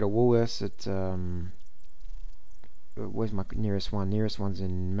better yet, go to Woolworths at where's my nearest one? Nearest one's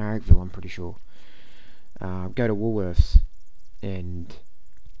in Marrickville, I'm pretty sure. Go to Woolworths and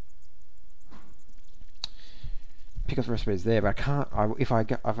pick up the recipes there. But I can't. I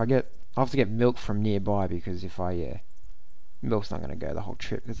have to get milk from nearby because milk's not going to go the whole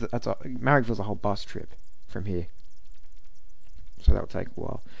trip. Marrickville's a whole bus trip from here, so that'll take a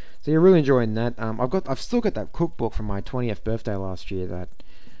while. So you're really enjoying that. I've still got that cookbook from my 20th birthday last year that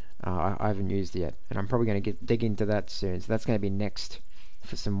I haven't used yet, and I'm probably going to dig into that soon. So that's going to be next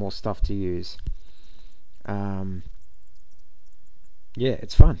for some more stuff to use. Yeah,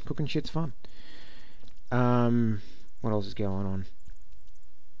 it's fun. Cooking shit's fun. What else is going on?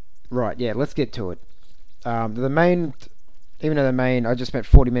 Right, yeah, let's get to it. I just spent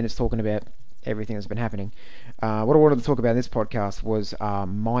 40 minutes talking about everything that's been happening. What I wanted to talk about in this podcast was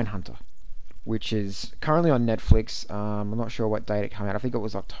Mindhunter, which is currently on Netflix. I'm not sure what date it came out. I think it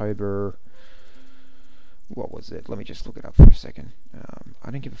was October. What was it? Let me just look it up for a second. I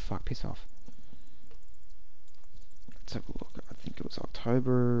don't give a fuck. Piss off. Let's have a look. I think it was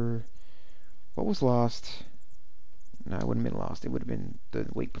October. What was last? No, it wouldn't have been last. It would have been the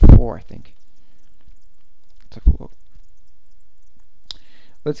week before, I think. Let's have a look.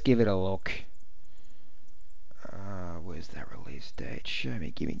 Let's give it a look. Where's that release date? Show me.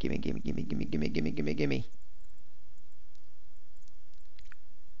 Gimme.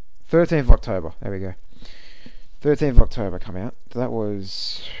 13th of October. There we go. 13th of October come out. So that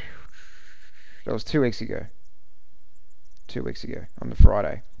was 2 weeks ago. 2 weeks ago on the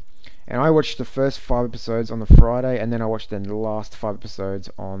Friday. And I watched the first 5 episodes on the Friday, and then I watched the last 5 episodes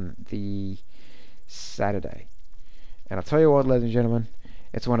on the Saturday. And I'll tell you what, ladies and gentlemen,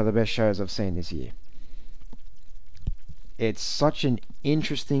 it's one of the best shows I've seen this year. It's such an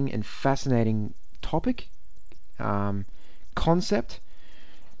interesting and fascinating topic, concept,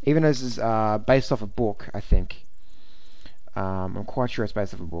 even as it's based off a book, I think. I'm quite sure it's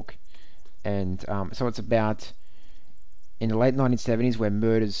based off a book. And so it's about in the late 1970s where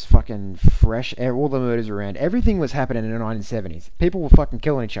murder's fucking fresh. All the murders around. Everything was happening in the 1970s. People were fucking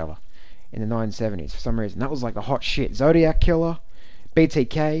killing each other in the 1970s for some reason. That was like the hot shit. Zodiac Killer,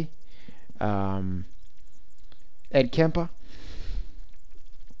 BTK, Ed Kemper.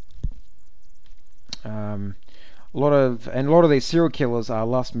 A lot of these serial killers are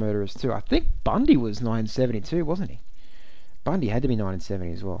lust murderers too. I think Bundy was 1972, wasn't he? Bundy had to be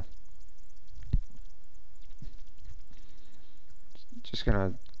 1970 as well. Just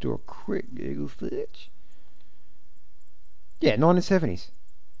gonna do a quick Google search. Yeah, 1970s.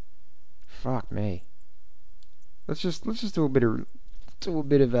 Fuck me. Let's just do a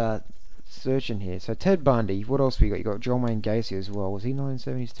bit of searching here. So Ted Bundy. What else we got? You got John Wayne Gacy as well. Was he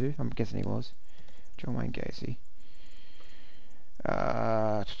 1970s too? I'm guessing he was. John Wayne Gacy.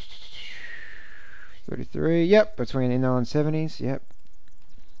 33. Yep, between the 1970s. Yep.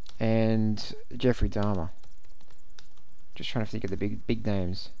 And Jeffrey Dahmer. Just trying to think of the big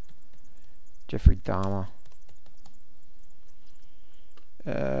names. Jeffrey Dahmer.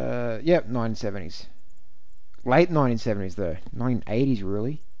 Yep, 1970s. Late 1970s though. 1980s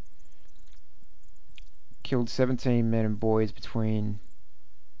really. Killed 17 men and boys between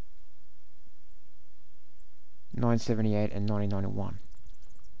 1978 and 1991.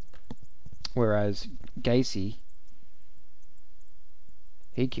 Whereas Gacy,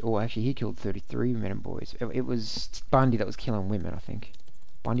 he killed 33 men and boys. It was Bundy that was killing women, I think.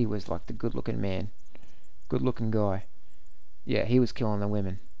 Bundy was like the good-looking man, good-looking guy. Yeah, he was killing the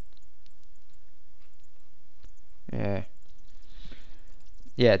women.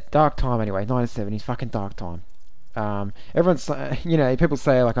 Yeah, dark time anyway. 1970s, fucking dark time. Everyone's, people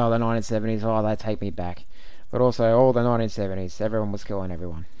say like, oh, the 1970s, oh, they take me back. But also, all the 1970s, everyone was killing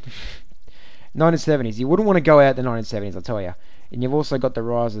everyone. 1970s. You wouldn't want to go out the 1970s, I'll tell you. And you've also got the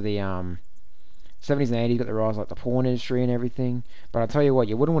rise of the 70s and 80s. Got the rise of like the porn industry and everything. But I'll tell you what,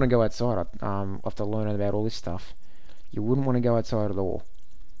 you wouldn't want to go outside after learning about all this stuff. You wouldn't want to go outside at all.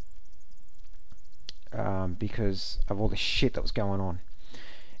 Because of all the shit that was going on.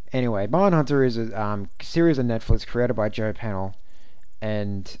 Anyway, Mindhunter is a series on Netflix created by Joe Pennell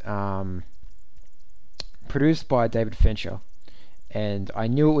and produced by David Fincher. And I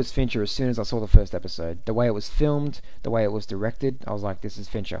knew it was Fincher as soon as I saw the first episode. The way it was filmed, the way it was directed, I was like, this is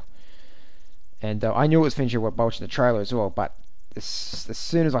Fincher. And I knew it was Fincher by watching the trailer as well, but as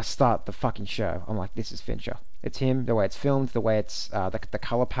soon as I start the fucking show, I'm like, this is Fincher. It's him, the way it's filmed, the way it's the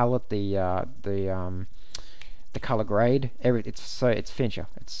color palette, the color grade, it's Fincher.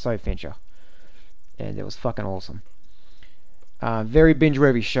 It's so Fincher, and it was fucking awesome. Very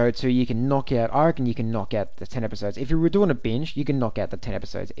binge-worthy show too. You can knock out. I reckon you can knock out the 10 episodes. If you were doing a binge, you can knock out the 10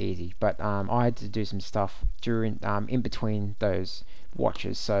 episodes easy. But I had to do some stuff during in between those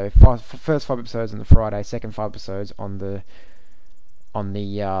watches. So first 5 episodes on the Friday, second 5 episodes on the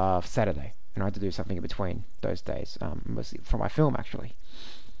Saturday, and I had to do something in between those days. Mostly for my film actually.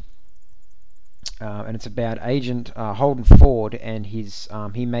 And it's about Agent Holden Ford, and he's a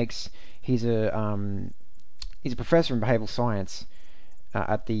professor in behavioral science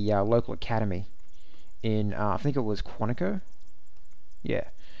at the local academy in I think it was Quantico, yeah,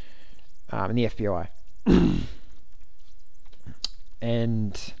 in the FBI,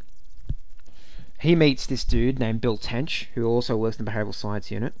 and he meets this dude named Bill Tench, who also works in the behavioral science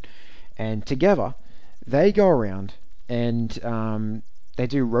unit, and together they go around and they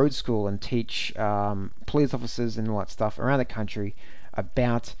do road school and teach police officers and all that stuff around the country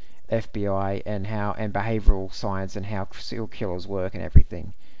about FBI and behavioral science and how serial killers work and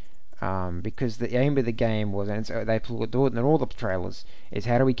everything. Because the aim of the game was, and so they do it in all the trailers, is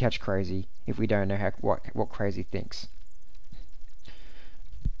how do we catch crazy if we don't know what crazy thinks.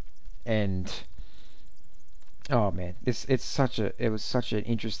 And oh man, it was such an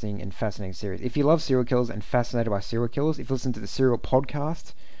interesting and fascinating series. If you love serial killers and fascinated by serial killers, if you listen to the Serial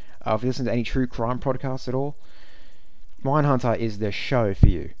Podcast, if you listen to any true crime podcasts at all, Mindhunter is the show for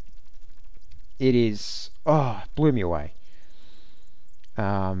you. It is, blew me away.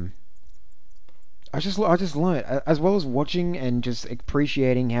 I just learned, as well as watching and just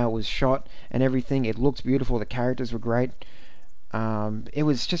appreciating how it was shot and everything. It looked beautiful. The characters were great. It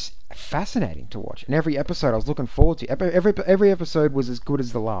was just fascinating to watch, and every episode I was looking forward to. Every episode was as good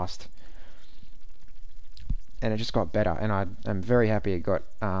as the last, and it just got better. And I'm very happy it got.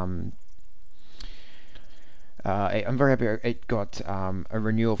 I'm very happy it got a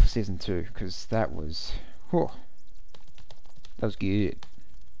renewal for season 2, because that was good.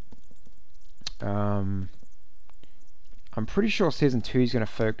 I'm pretty sure season 2 is going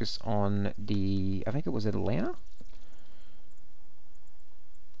to focus on I think it was Atlanta.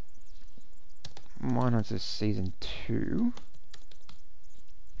 Mindhunter season 2.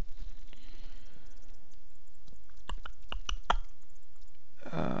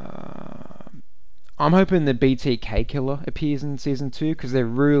 I'm hoping the BTK killer appears in season 2, because they're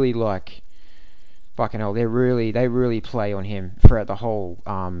really like fucking hell. They really play on him throughout the whole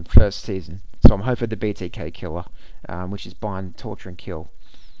first season. So I'm hoping the BTK killer, which is bind, torture, and kill,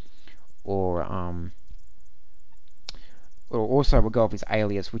 or also we'll go off his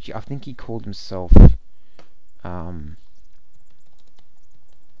alias, which I think he called himself.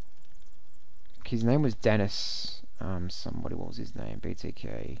 His name was Dennis. What was his name?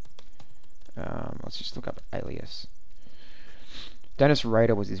 BTK. Let's just look up alias. Dennis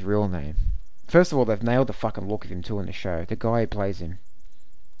Rader was his real name. First of all, they've nailed the fucking look of him too in the show. The guy who plays him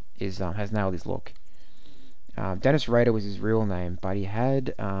has nailed his look. Dennis Rader was his real name, but he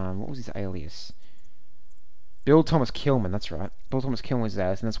had what was his alias? Bill Thomas Killman, that's right. Bill Thomas Killman was his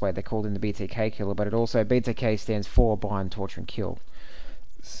alias, and that's why they called him the BTK killer, but it also, BTK stands for bind, torture, and kill.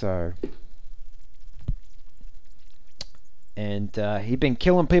 So, and he'd been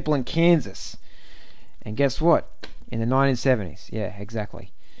killing people in Kansas. And guess what? In the 1970s. Yeah,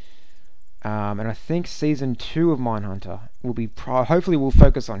 exactly. And I think season 2 of Mindhunter will be hopefully will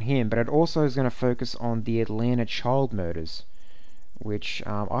focus on him, but it also is going to focus on the Atlanta child murders, which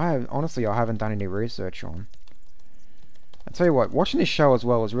I haven't done any research on. I tell you what, watching this show as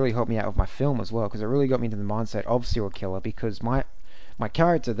well has really helped me out with my film as well, because it really got me into the mindset of serial killer. Because my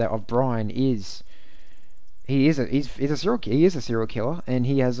character of Brian is a serial killer, and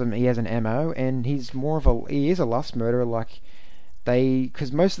he has an MO, and he is a lust murderer.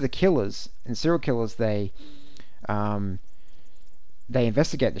 Because most of the killers and serial killers, they they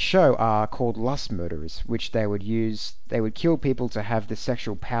investigate the show are called lust murderers, which they would kill people to have the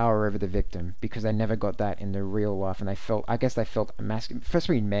sexual power over the victim because they never got that in the real life, and I guess they felt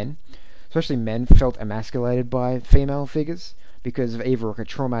especially men felt emasculated by female figures because of either a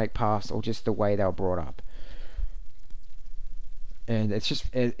traumatic past or just the way they were brought up. And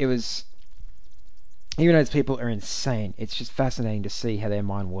it was, even though these people are insane, it's just fascinating to see how their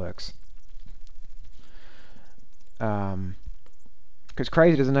mind works. Because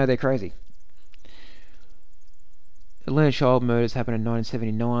crazy doesn't know they're crazy. Atlanta child murders happened in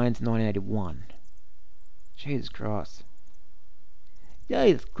 1979 to 1981. Jesus Christ.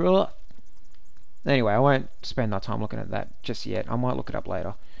 Jesus Christ. Anyway, I won't spend that time looking at that just yet. I might look it up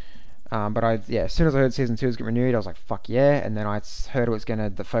later. But as soon as I heard season 2 was getting renewed, I was like, fuck yeah. And then I heard it was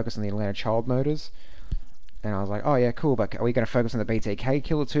going to focus on the Atlanta child murders. And I was like, oh yeah, cool, but are we going to focus on the BTK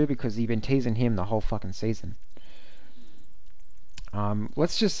killer too? Because you've been teasing him the whole fucking season.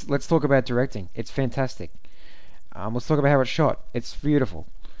 Let's talk about directing. It's fantastic. Let's talk about how it's shot. It's beautiful.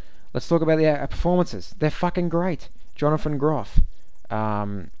 Let's talk about the performances. They're fucking great. Jonathan Groff,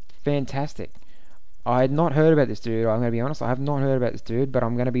 fantastic. I had not heard about this dude. I'm going to be honest. I have not heard about this dude, but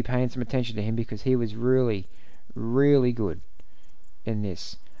I'm going to be paying some attention to him because he was really, really good in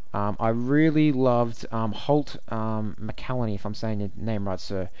this. I really loved Holt McCallany, if I'm saying your name right,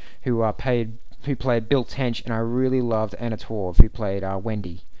 sir, who played Bill Tench, and I really loved Anna Torv, who played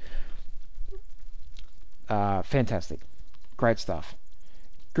Wendy. Fantastic, great stuff,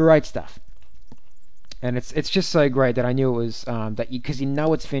 and it's just so great that I knew it was because you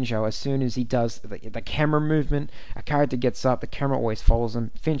know it's Fincher as soon as he does the camera movement. A character gets up, the camera always follows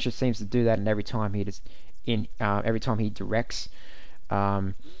him. Fincher seems to do that, and every time he directs.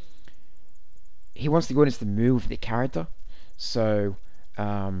 He wants the audience to move with the character, so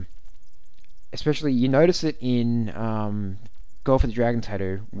especially you notice it in Golf with the Dragon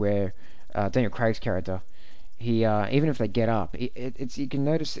Tattoo, where Daniel Craig's character, he even if they get up, it's you can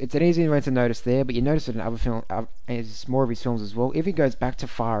notice it's an easy way to notice there, but you notice it in other film, as more of his films as well. If he goes back to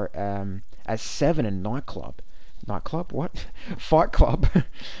far as Seven and Nightclub, what? Fight Club.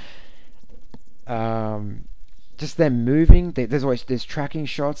 Just them moving. There's tracking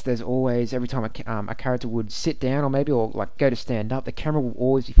shots. There's always every time a character would sit down or like go to stand up, the camera will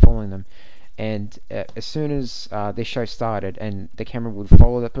always be following them. And as soon as this show started and the camera would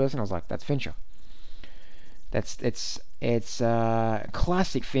follow that person, I was like, that's Fincher. It's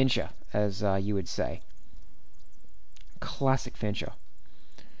classic Fincher, as you would say. Classic Fincher.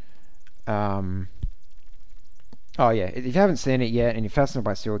 Oh yeah, if you haven't seen it yet and you're fascinated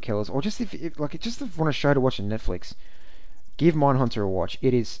by serial killers, or just if you want a show to watch on Netflix, give Mindhunter a watch.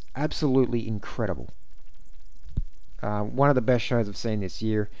 It is absolutely incredible. One of the best shows I've seen this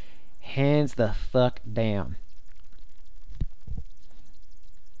year, hands the fuck down.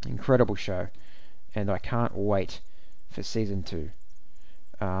 Incredible show, and I can't wait for season 2.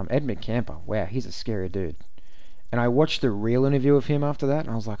 Edmund Kemper, wow, he's a scary dude. And I watched the real interview of him after that,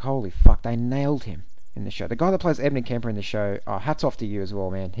 and I was like, holy fuck, they nailed him in the show. The guy that plays Edmund Kemper in the show, hats off to you as well,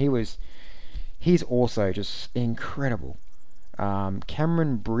 man. He's also just incredible.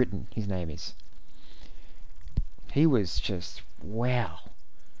 Cameron Britton, his name is. He was just, wow.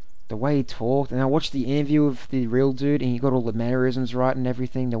 The way he talked, and I watched the interview of the real dude, and he got all the mannerisms right and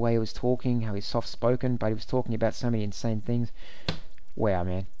everything, the way he was talking, how he's soft-spoken, but he was talking about so many insane things. Wow,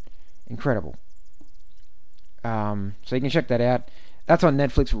 man. Incredible. So you can check that out. That's on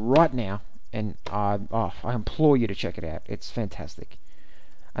Netflix right now. And I implore you to check it out. It's fantastic.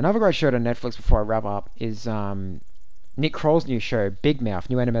 Another great show on Netflix before I wrap up is Nick Kroll's new show, Big Mouth,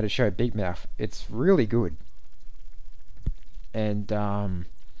 new animated show, Big Mouth. It's really good. And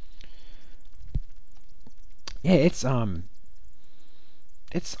yeah,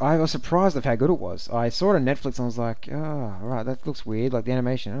 I was surprised of how good it was. I saw it on Netflix and I was like, oh, right, that looks weird. Like the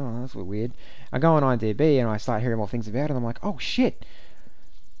animation, oh, that's weird. I go on IMDb and I start hearing more things about it, and I'm like, oh shit.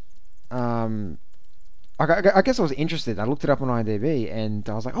 I guess I was interested. I looked it up on IMDb and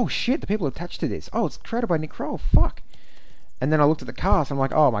I was like, oh shit, the people attached to this. Oh, it's created by Nick Kroll. Fuck. And then I looked at the cast and I'm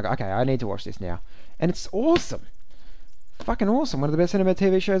like, oh my god, okay, I need to watch this now. And it's awesome. Fucking awesome. One of the best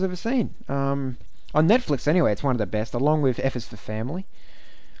animated TV shows I've ever seen. On Netflix anyway, it's one of the best, along with F is for Family.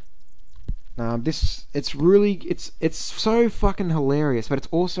 It's so fucking hilarious, but it's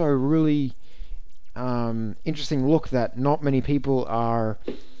also a really interesting look that not many people are,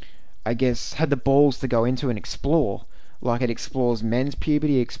 I guess, had the balls to go into and explore. Like, it explores men's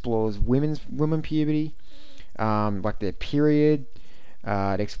puberty, it explores women puberty, like their period.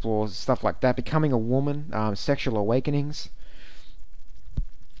 It explores stuff like that, becoming a woman, sexual awakenings,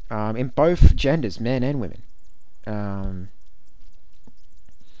 in both genders, men and women.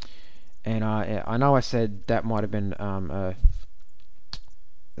 And I know I said that might have been I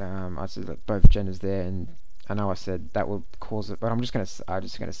said that both genders there, and I know I said that would cause it, but I'm just gonna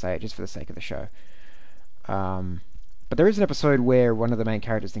say it just for the sake of the show. Um, but there is an episode where one of the main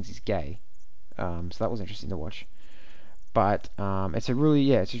characters thinks he's gay. So that was interesting to watch. But it's a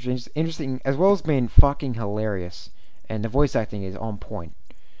really it's interesting as well as being fucking hilarious, and the voice acting is on point.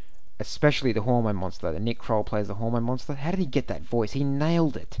 Especially the hormone monster. The Nick Kroll plays the hormone monster. How did he get that voice? He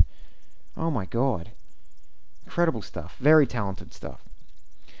nailed it. Oh my god, incredible stuff. Very talented stuff.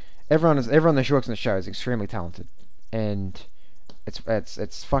 Everyone that works in the show is extremely talented, and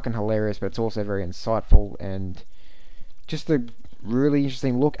it's fucking hilarious. But it's also very insightful and just a really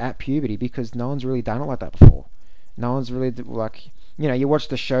interesting look at puberty because no one's really done it like that before. No one's really like you watch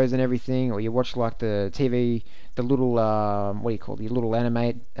the shows and everything, or you watch like the TV, the little what do you call it, the little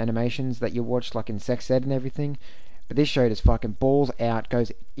animations that you watch like in sex ed and everything. But this show just fucking balls out,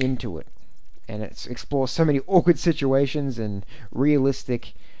 goes into it, and it explores so many awkward situations and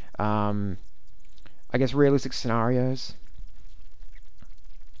realistic, um, I guess realistic scenarios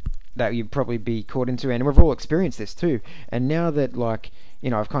that you'd probably be caught into, and we've all experienced this too. And now that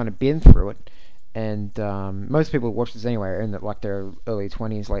I've kind of been through it, and most people watch this anyway are in their early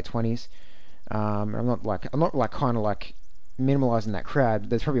 20s, late 20s. I'm not kind of like minimalizing that crowd.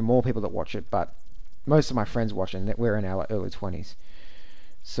 There's probably more people that watch it, but most of my friends watching that we're in our early 20s,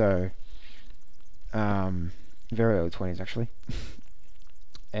 so very early 20s actually.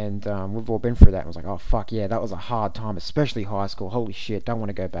 And we've all been through that. And I was like, oh fuck yeah, that was a hard time, especially high school. Holy shit, don't want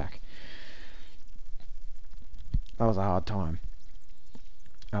to go back. That was a hard time.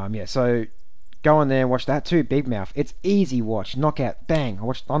 So go on there and watch that too. Big Mouth. It's easy watch. Knockout. Bang.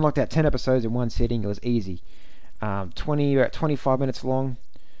 I knocked out 10 episodes in one sitting. It was easy. 25 minutes long,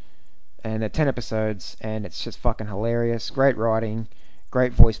 and they're 10 episodes, and it's just fucking hilarious. Great writing,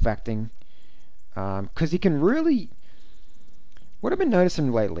 great voice acting. Because you can really. What I've been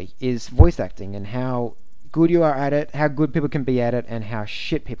noticing lately is voice acting and how good you are at it, how good people can be at it, and how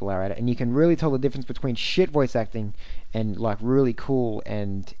shit people are at it. And you can really tell the difference between shit voice acting and like really cool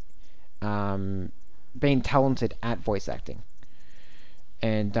and being talented at voice acting.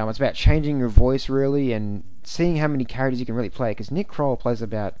 And it's about changing your voice really and seeing how many characters you can really play. Because Nick Kroll plays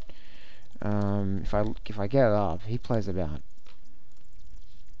about, if I get it up, he plays about.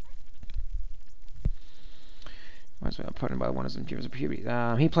 I'm putting by one of them viewers of puberty.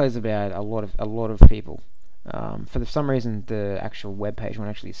 He plays about a lot of people. For some reason, the actual webpage won't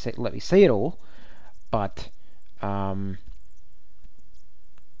actually let me see it all, but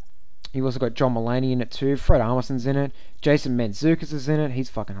you've also got John Mulaney in it too. Fred Armisen's in it. Jason Mantzoukas is in it. He's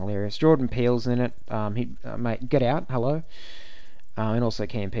fucking hilarious. Jordan Peele's in it. Mate, Get Out. Hello. And also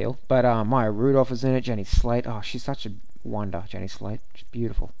Key and Peele. But Maya Rudolph is in it. Jenny Slate. Oh, she's such a wonder. Jenny Slate. She's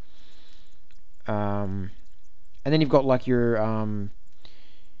beautiful. And then you've got like your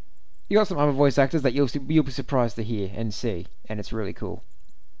you got some other voice actors that you'll be surprised to hear and see, and it's really cool.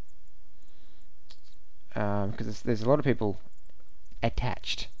 Because there's a lot of people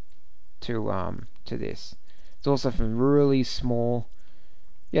attached to this. It's also from really small.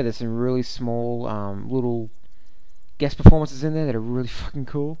 Yeah, there's some really small little guest performances in there that are really fucking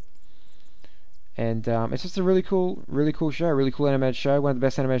cool. And it's just a really cool show, really cool animated show. One of the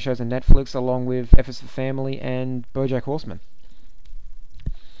best animated shows on Netflix, along with F is for Family and BoJack Horseman.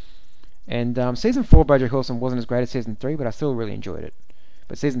 And season 4 of BoJack Horseman wasn't as great as season 3, but I still really enjoyed it.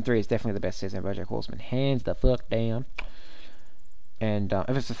 But season 3 is definitely the best season of BoJack Horseman, hands the fuck down. And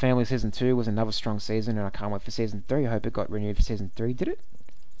F is for Family season 2 was another strong season, and I can't wait for season 3. I hope it got renewed for season 3. Did it?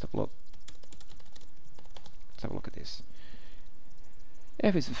 Let's have a look. Let's have a look at this.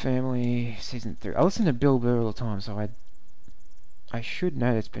 F is for Family season 3. I listen to Bill Burr all the time, so I should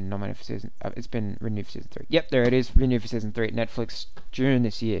know it's been nominated for season. It's been renewed for season 3. Yep, there it is, renewed for season 3 at Netflix June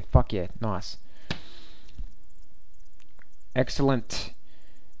this year. Fuck yeah, nice. Excellent.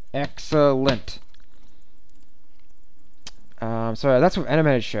 So that's with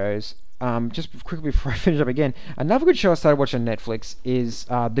animated shows. Just quickly before I finish up again, another good show I started watching on Netflix is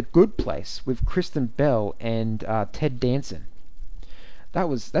The Good Place with Kristen Bell and Ted Danson.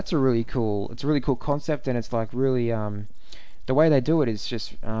 That's a really cool. It's a really cool concept, and it's like really the way they do it is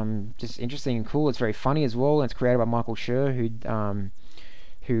just interesting and cool. It's very funny as well, and it's created by Michael Schur,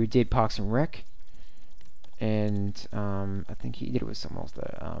 who did Parks and Rec, and I think he did it with someone else.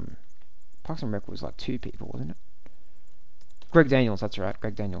 Parks and Rec was like 2 people, wasn't it? Greg Daniels, that's right,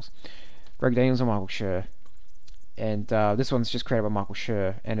 Greg Daniels and Michael Schur, and this one's just created by Michael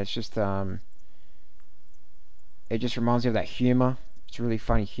Schur, and it's just it just reminds me of that humor. It's really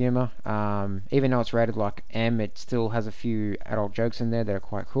funny humor. Even though it's rated like M, it still has a few adult jokes in there that are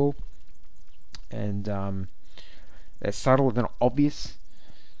quite cool. and they're subtle, they're not obvious,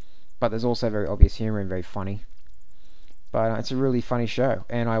 but there's also very obvious humor and very funny. But it's a really funny show,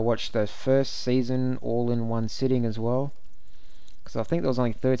 and I watched the first season all in one sitting as well, because I think there was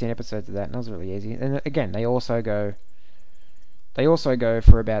only 13 episodes of that, and that was really easy. And again, they also go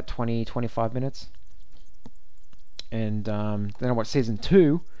for about 20-25 minutes, and then I watched season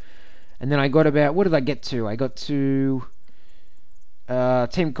 2, and then I got about, what did I get to? I got to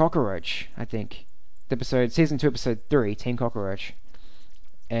Team Cockroach, I think. Season 2, episode 3, Team Cockroach.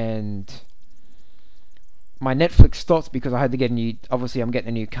 And my Netflix stopped because I had to get a new, obviously I'm getting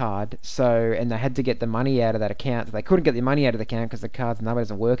a new card, so, and they had to get the money out of that account. They couldn't get the money out of the account because the card's number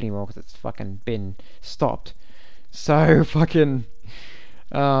doesn't work anymore because it's fucking been stopped. So, fucking,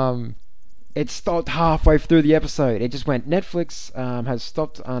 it stopped halfway through the episode. It just went, Netflix has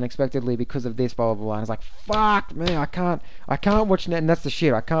stopped unexpectedly because of this, blah blah blah. And I was like, fuck, man, I can't watch Net, and that's the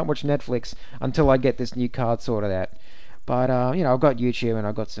shit. I can't watch Netflix until I get this new card sorted out. But I've got YouTube, and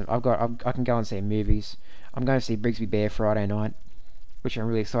I can go and see movies. I'm going to see Brigsby Bear Friday night, which I'm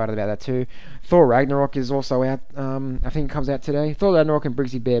really excited about that too. Thor Ragnarok is also out. I think it comes out today. Thor Ragnarok and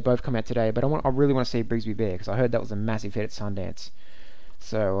Brigsby Bear both come out today, but I really want to see Brigsby Bear because I heard that was a massive hit at Sundance.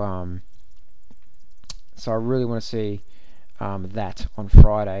 So I really want to see that on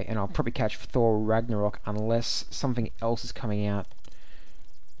Friday, and I'll probably catch Thor Ragnarok unless something else is coming out.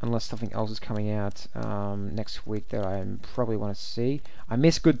 Next week that I probably want to see. I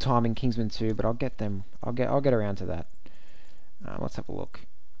miss Good Time and Kingsman 2, but I'll get them. I'll get around to that. Let's have a look.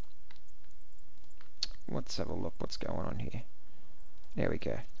 What's going on here? There we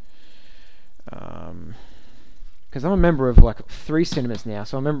go. Because I'm a member of like 3 cinemas now,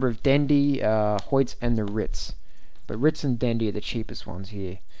 so I'm a member of Dendy, Hoyts, and the Ritz. But Ritz and Dendy are the cheapest ones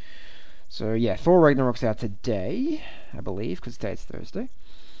here. So yeah, Thor Ragnarok's out today, I believe, because today's Thursday.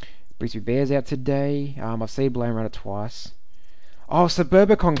 Brigsby Bear's out today. I've seen Blade Runner twice. Oh,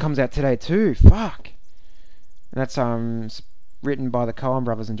 Suburbicon comes out today too. Fuck. And that's written by the Coen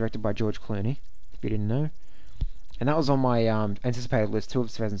brothers and directed by George Clooney, if you didn't know. And that was on my anticipated list too of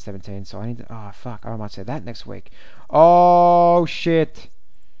 2017, so I need to... Oh, fuck, I might say that next week. Oh, shit.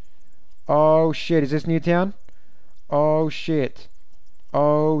 Oh, shit, is this Newtown? Oh, shit.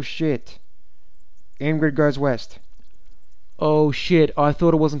 Oh, shit. Ingrid Goes West. Oh, shit, I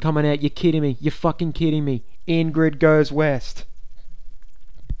thought it wasn't coming out. You're kidding me. You're fucking kidding me. Ingrid Goes West.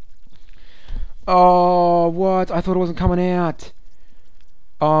 Oh, what? I thought it wasn't coming out.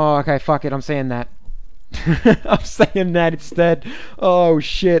 Oh, okay, fuck it, I'm saying that. I'm saying that instead. Oh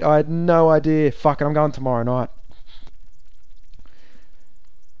shit, I had no idea. Fuck it, I'm going tomorrow night.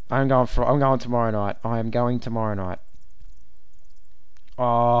 I'm going tomorrow night. I am going tomorrow night.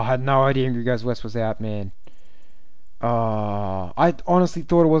 Oh, I had no idea Ingrid Goes West was out, man. Oh, I honestly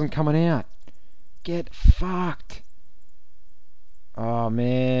thought it wasn't coming out. Get fucked. Oh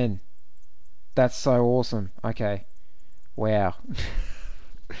man. That's so awesome. Okay. Wow.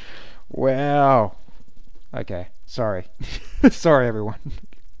 Wow. Okay, sorry. Sorry, everyone.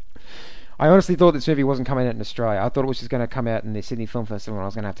 I honestly thought this movie wasn't coming out in Australia. I thought it was just going to come out in the Sydney Film Festival and I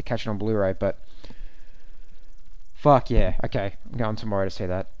was going to have to catch it on Blu-ray, but... Fuck yeah. Okay, I'm going tomorrow to see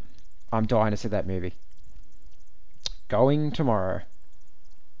that. I'm dying to see that movie. Going tomorrow.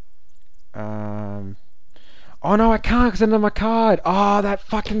 Oh no, I can't because I don't have my card. Oh, that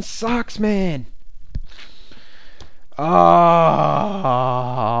fucking sucks, man. Oh,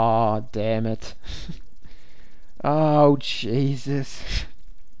 damn it. Oh, Jesus.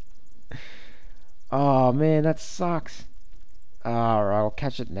 Oh, man, that sucks. Alright, I'll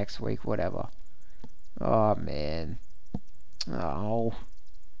catch it next week, whatever. Oh, man. Oh.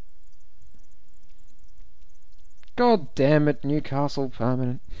 God damn it, Newcastle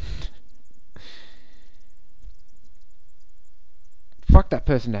Permanent. Fuck that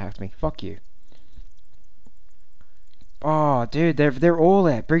person that hacked me. Fuck you. Oh, dude, they're all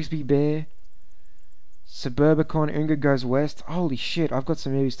out. Brigsby Bear, Suburbicon, Ingrid Goes West. Holy shit, I've got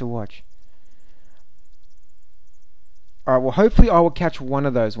some movies to watch. Alright, well, hopefully I will catch one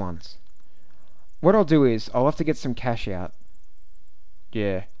of those ones. What I'll do is, I'll have to get some cash out.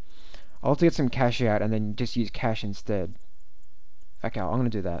 Yeah. I'll have to get some cash out and then just use cash instead. Okay, I'm going to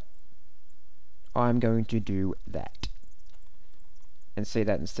do that. I'm going to do that. And see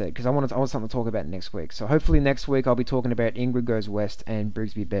that instead. Because I want something to talk about next week. So hopefully next week I'll be talking about Ingrid Goes West and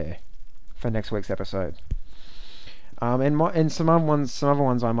Brigsby Bear. For next week's episode. And some other ones I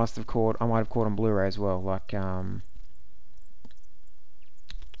might have caught on Blu-ray as well. Like, I've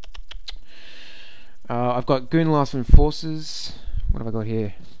got Goonlast and Forces. What have I got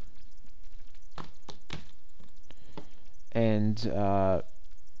here? And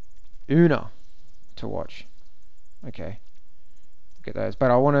Una. to watch. Okay, get those. But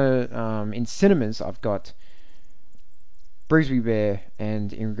I want to in cinemas. I've got Brigsby Bear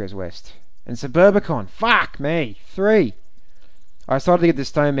and Ingrid Goes West and Suburbicon. Fuck me, 3. I decided to give the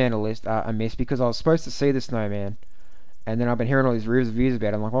Snowman a miss because I was supposed to see the Snowman, and then I've been hearing all these reviews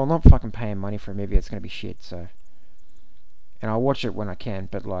about it. I'm like, well, I'm not fucking paying money for a movie that's gonna be shit. So, and I'll watch it when I can,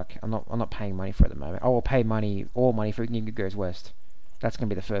 but like, I'm not paying money for it at the moment. I will pay all money for Ingrid Goes West. That's gonna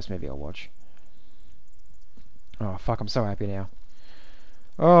be the first movie I'll watch. Oh fuck, I'm so happy now.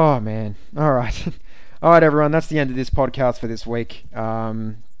 Oh man. Alright. Alright everyone, that's the end of this podcast for this week.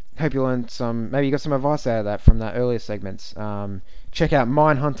 Hope you learned maybe you got some advice out of that from that earlier segments. Check out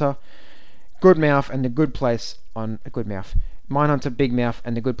Mindhunter, Good Mouth, and The Good Place on Good Mouth. Mindhunter, Big Mouth,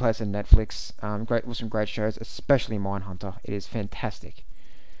 and The Good Place on Netflix. Great, with some great shows, especially Mindhunter. It is fantastic.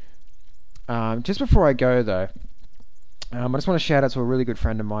 Just before I go though, I just want to shout out to a really good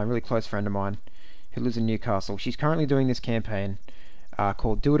friend of mine, really close friend of mine, who lives in Newcastle. She's currently doing this campaign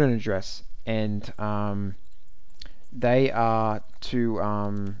called Do It in a Dress, and they are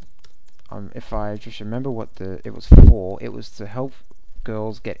to if I just remember what it was for, it was to help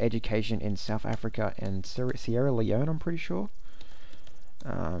girls get education in South Africa and Sierra Leone, I'm pretty sure.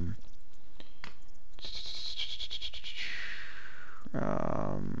 Oh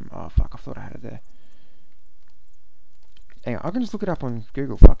fuck, I thought I had it there. Hang on, I can just look it up on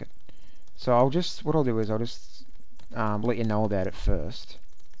Google, fuck it. So what I'll do is I'll just let you know about it first.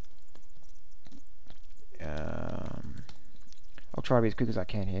 I'll try to be as quick as I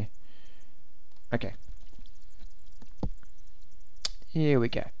can here. Okay. Here we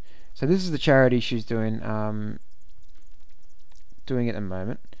go. So this is the charity she's doing doing at the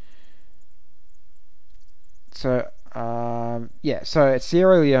moment. So yeah, so it's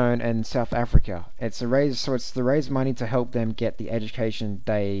Sierra Leone and South Africa. It's to raise money to help them get the education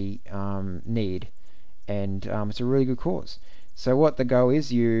they need, and it's a really good cause. So what the goal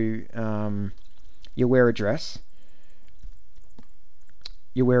is, you wear a dress.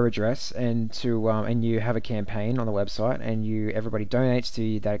 You wear a dress, and you have a campaign on the website, and everybody donates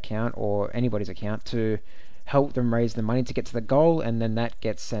to that account or anybody's account to help them raise the money to get to the goal, and then that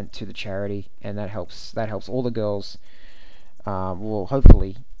gets sent to the charity, and that helps all the girls. Well,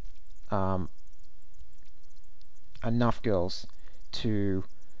 hopefully, enough girls to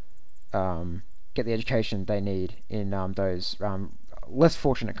get the education they need in those less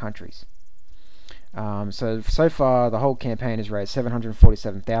fortunate countries. So far, the whole campaign has raised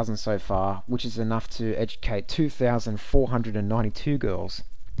 $747,000 so far, which is enough to educate 2,492 girls.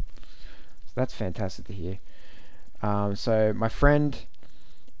 So that's fantastic to hear. So my friend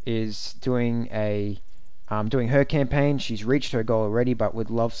is doing her campaign. She's reached her goal already, but would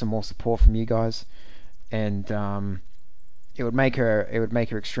love some more support from you guys, and it would make her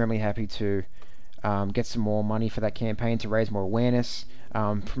extremely happy to get some more money for that campaign to raise more awareness,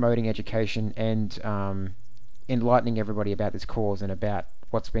 promoting education, and enlightening everybody about this cause and about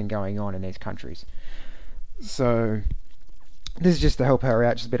what's been going on in these countries. So this is just to help her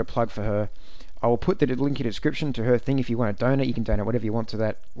out, just a bit of plug for her. I will put the link in the description to her thing. If you want to donate, you can donate whatever you want to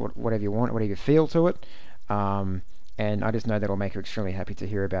that, whatever you want, whatever you feel to it. And I just know that will make her extremely happy to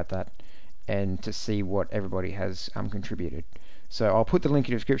hear about that and to see what everybody has contributed. So I'll put the link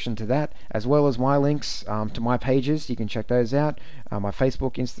in the description to that, as well as my links to my pages. You can check those out. My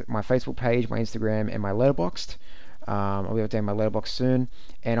Facebook page, my Instagram, and my Letterboxd. I'll be updating my Letterboxd soon,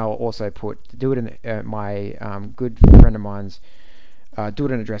 and I'll also do it in my good friend of mine's Do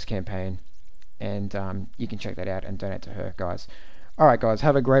It in a Dress campaign, and you can check that out and donate to her, guys. Alright guys,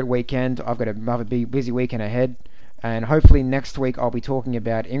 have a great weekend. I've got another busy weekend ahead, and hopefully next week I'll be talking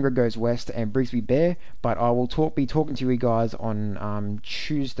about Ingrid Goes West and Brigsby Bear, but I will be talking to you guys on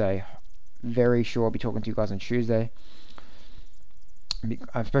Tuesday. Very sure I'll be talking to you guys on Tuesday,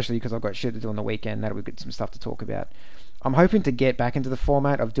 especially because I've got shit to do on the weekend. That'll be some stuff to talk about. I'm hoping to get back into the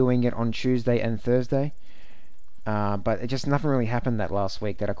format of doing it on Tuesday and Thursday. But nothing really happened that last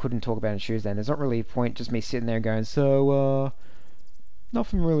week that I couldn't talk about on Tuesday, and there's not really a point just me sitting there going,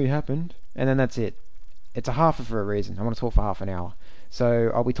 nothing really happened, and then that's it. It's a half for a reason. I want to talk for half an hour.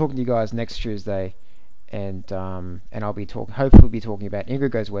 So I'll be talking to you guys next Tuesday, and I'll be hopefully be talking about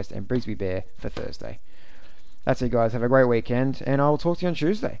Ingrid Goes West and Brigsby Bear for Thursday. That's it guys, have a great weekend, and I'll talk to you on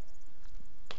Tuesday.